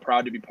are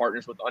proud to be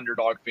partners with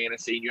Underdog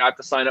Fantasy. And you have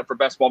to sign up for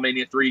Best Ball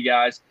Mania 3,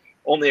 guys.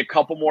 Only a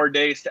couple more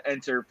days to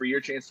enter for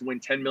your chance to win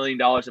 $10 million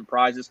in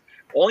prizes.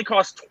 Only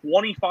costs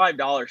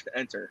 $25 to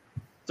enter.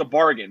 It's a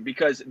bargain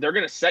because they're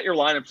going to set your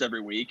lineups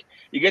every week.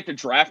 You get to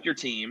draft your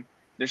team.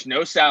 There's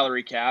no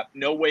salary cap,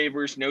 no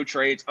waivers, no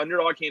trades.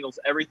 Underdog handles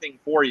everything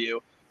for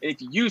you. And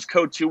if you use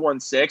code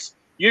 216,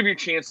 you have your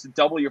chance to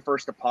double your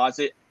first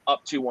deposit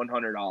up to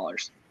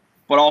 $100.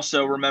 But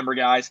also remember,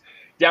 guys,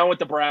 Down with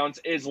the Browns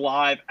is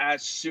live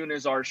as soon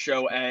as our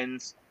show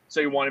ends.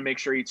 So you want to make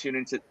sure you tune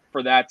in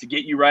for that to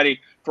get you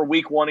ready for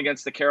week 1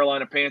 against the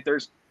Carolina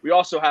Panthers. We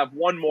also have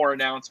one more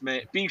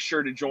announcement. Be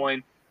sure to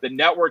join the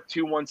Network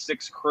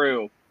 216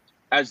 crew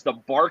as the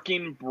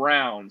Barking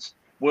Browns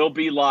will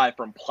be live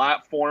from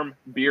Platform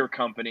Beer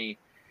Company.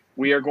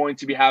 We are going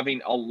to be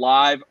having a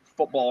live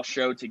football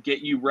show to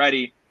get you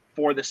ready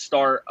for the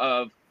start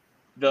of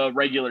the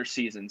regular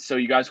season. So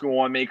you guys are going to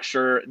want to make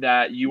sure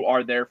that you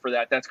are there for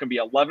that. That's going to be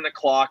 11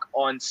 o'clock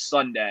on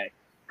Sunday.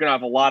 We're going to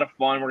have a lot of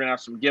fun. We're going to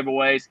have some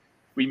giveaways.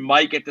 We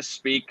might get to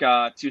speak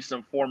to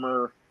some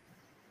former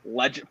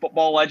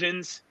football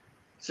legends.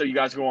 So you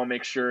guys are going to want to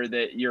make sure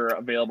that you're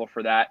available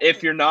for that.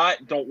 If you're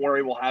not, don't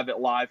worry. We'll have it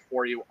live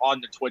for you on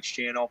the Twitch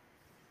channel.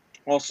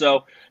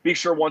 Also, be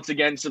sure, once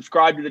again,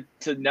 subscribe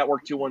to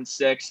Network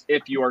 216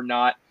 if you are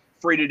not.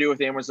 Free to do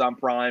with Amazon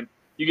Prime.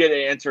 You get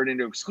entered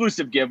into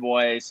exclusive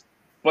giveaways,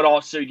 but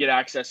also you get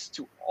access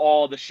to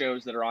all the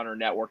shows that are on our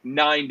network.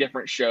 9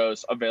 different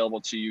shows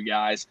available to you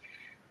guys.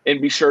 And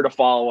be sure to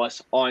follow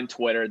us on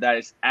Twitter. That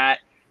is at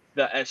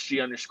the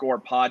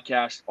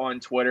SG_podcast on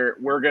Twitter.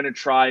 We're going to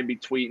try and be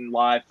tweeting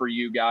live for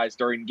you guys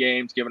during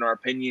games, giving our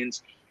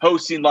opinions,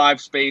 hosting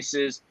live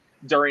spaces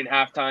during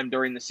halftime,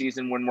 during the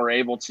season when we're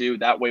able to.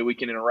 That way we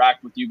can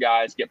interact with you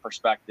guys, get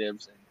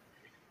perspectives.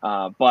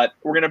 But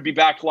we're going to be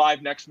back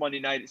live next Monday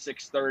night at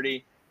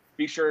 6:30.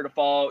 Be sure to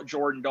follow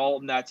Jordan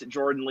Dalton. That's at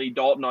Jordan Lee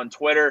Dalton on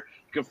Twitter.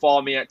 You can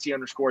follow me at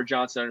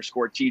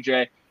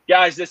T_Johnson_TJ.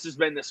 Guys, this has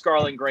been the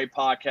Scarlet and Gray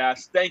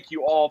Podcast. Thank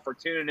you all for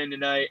tuning in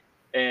tonight,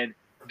 and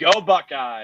go Buckeyes.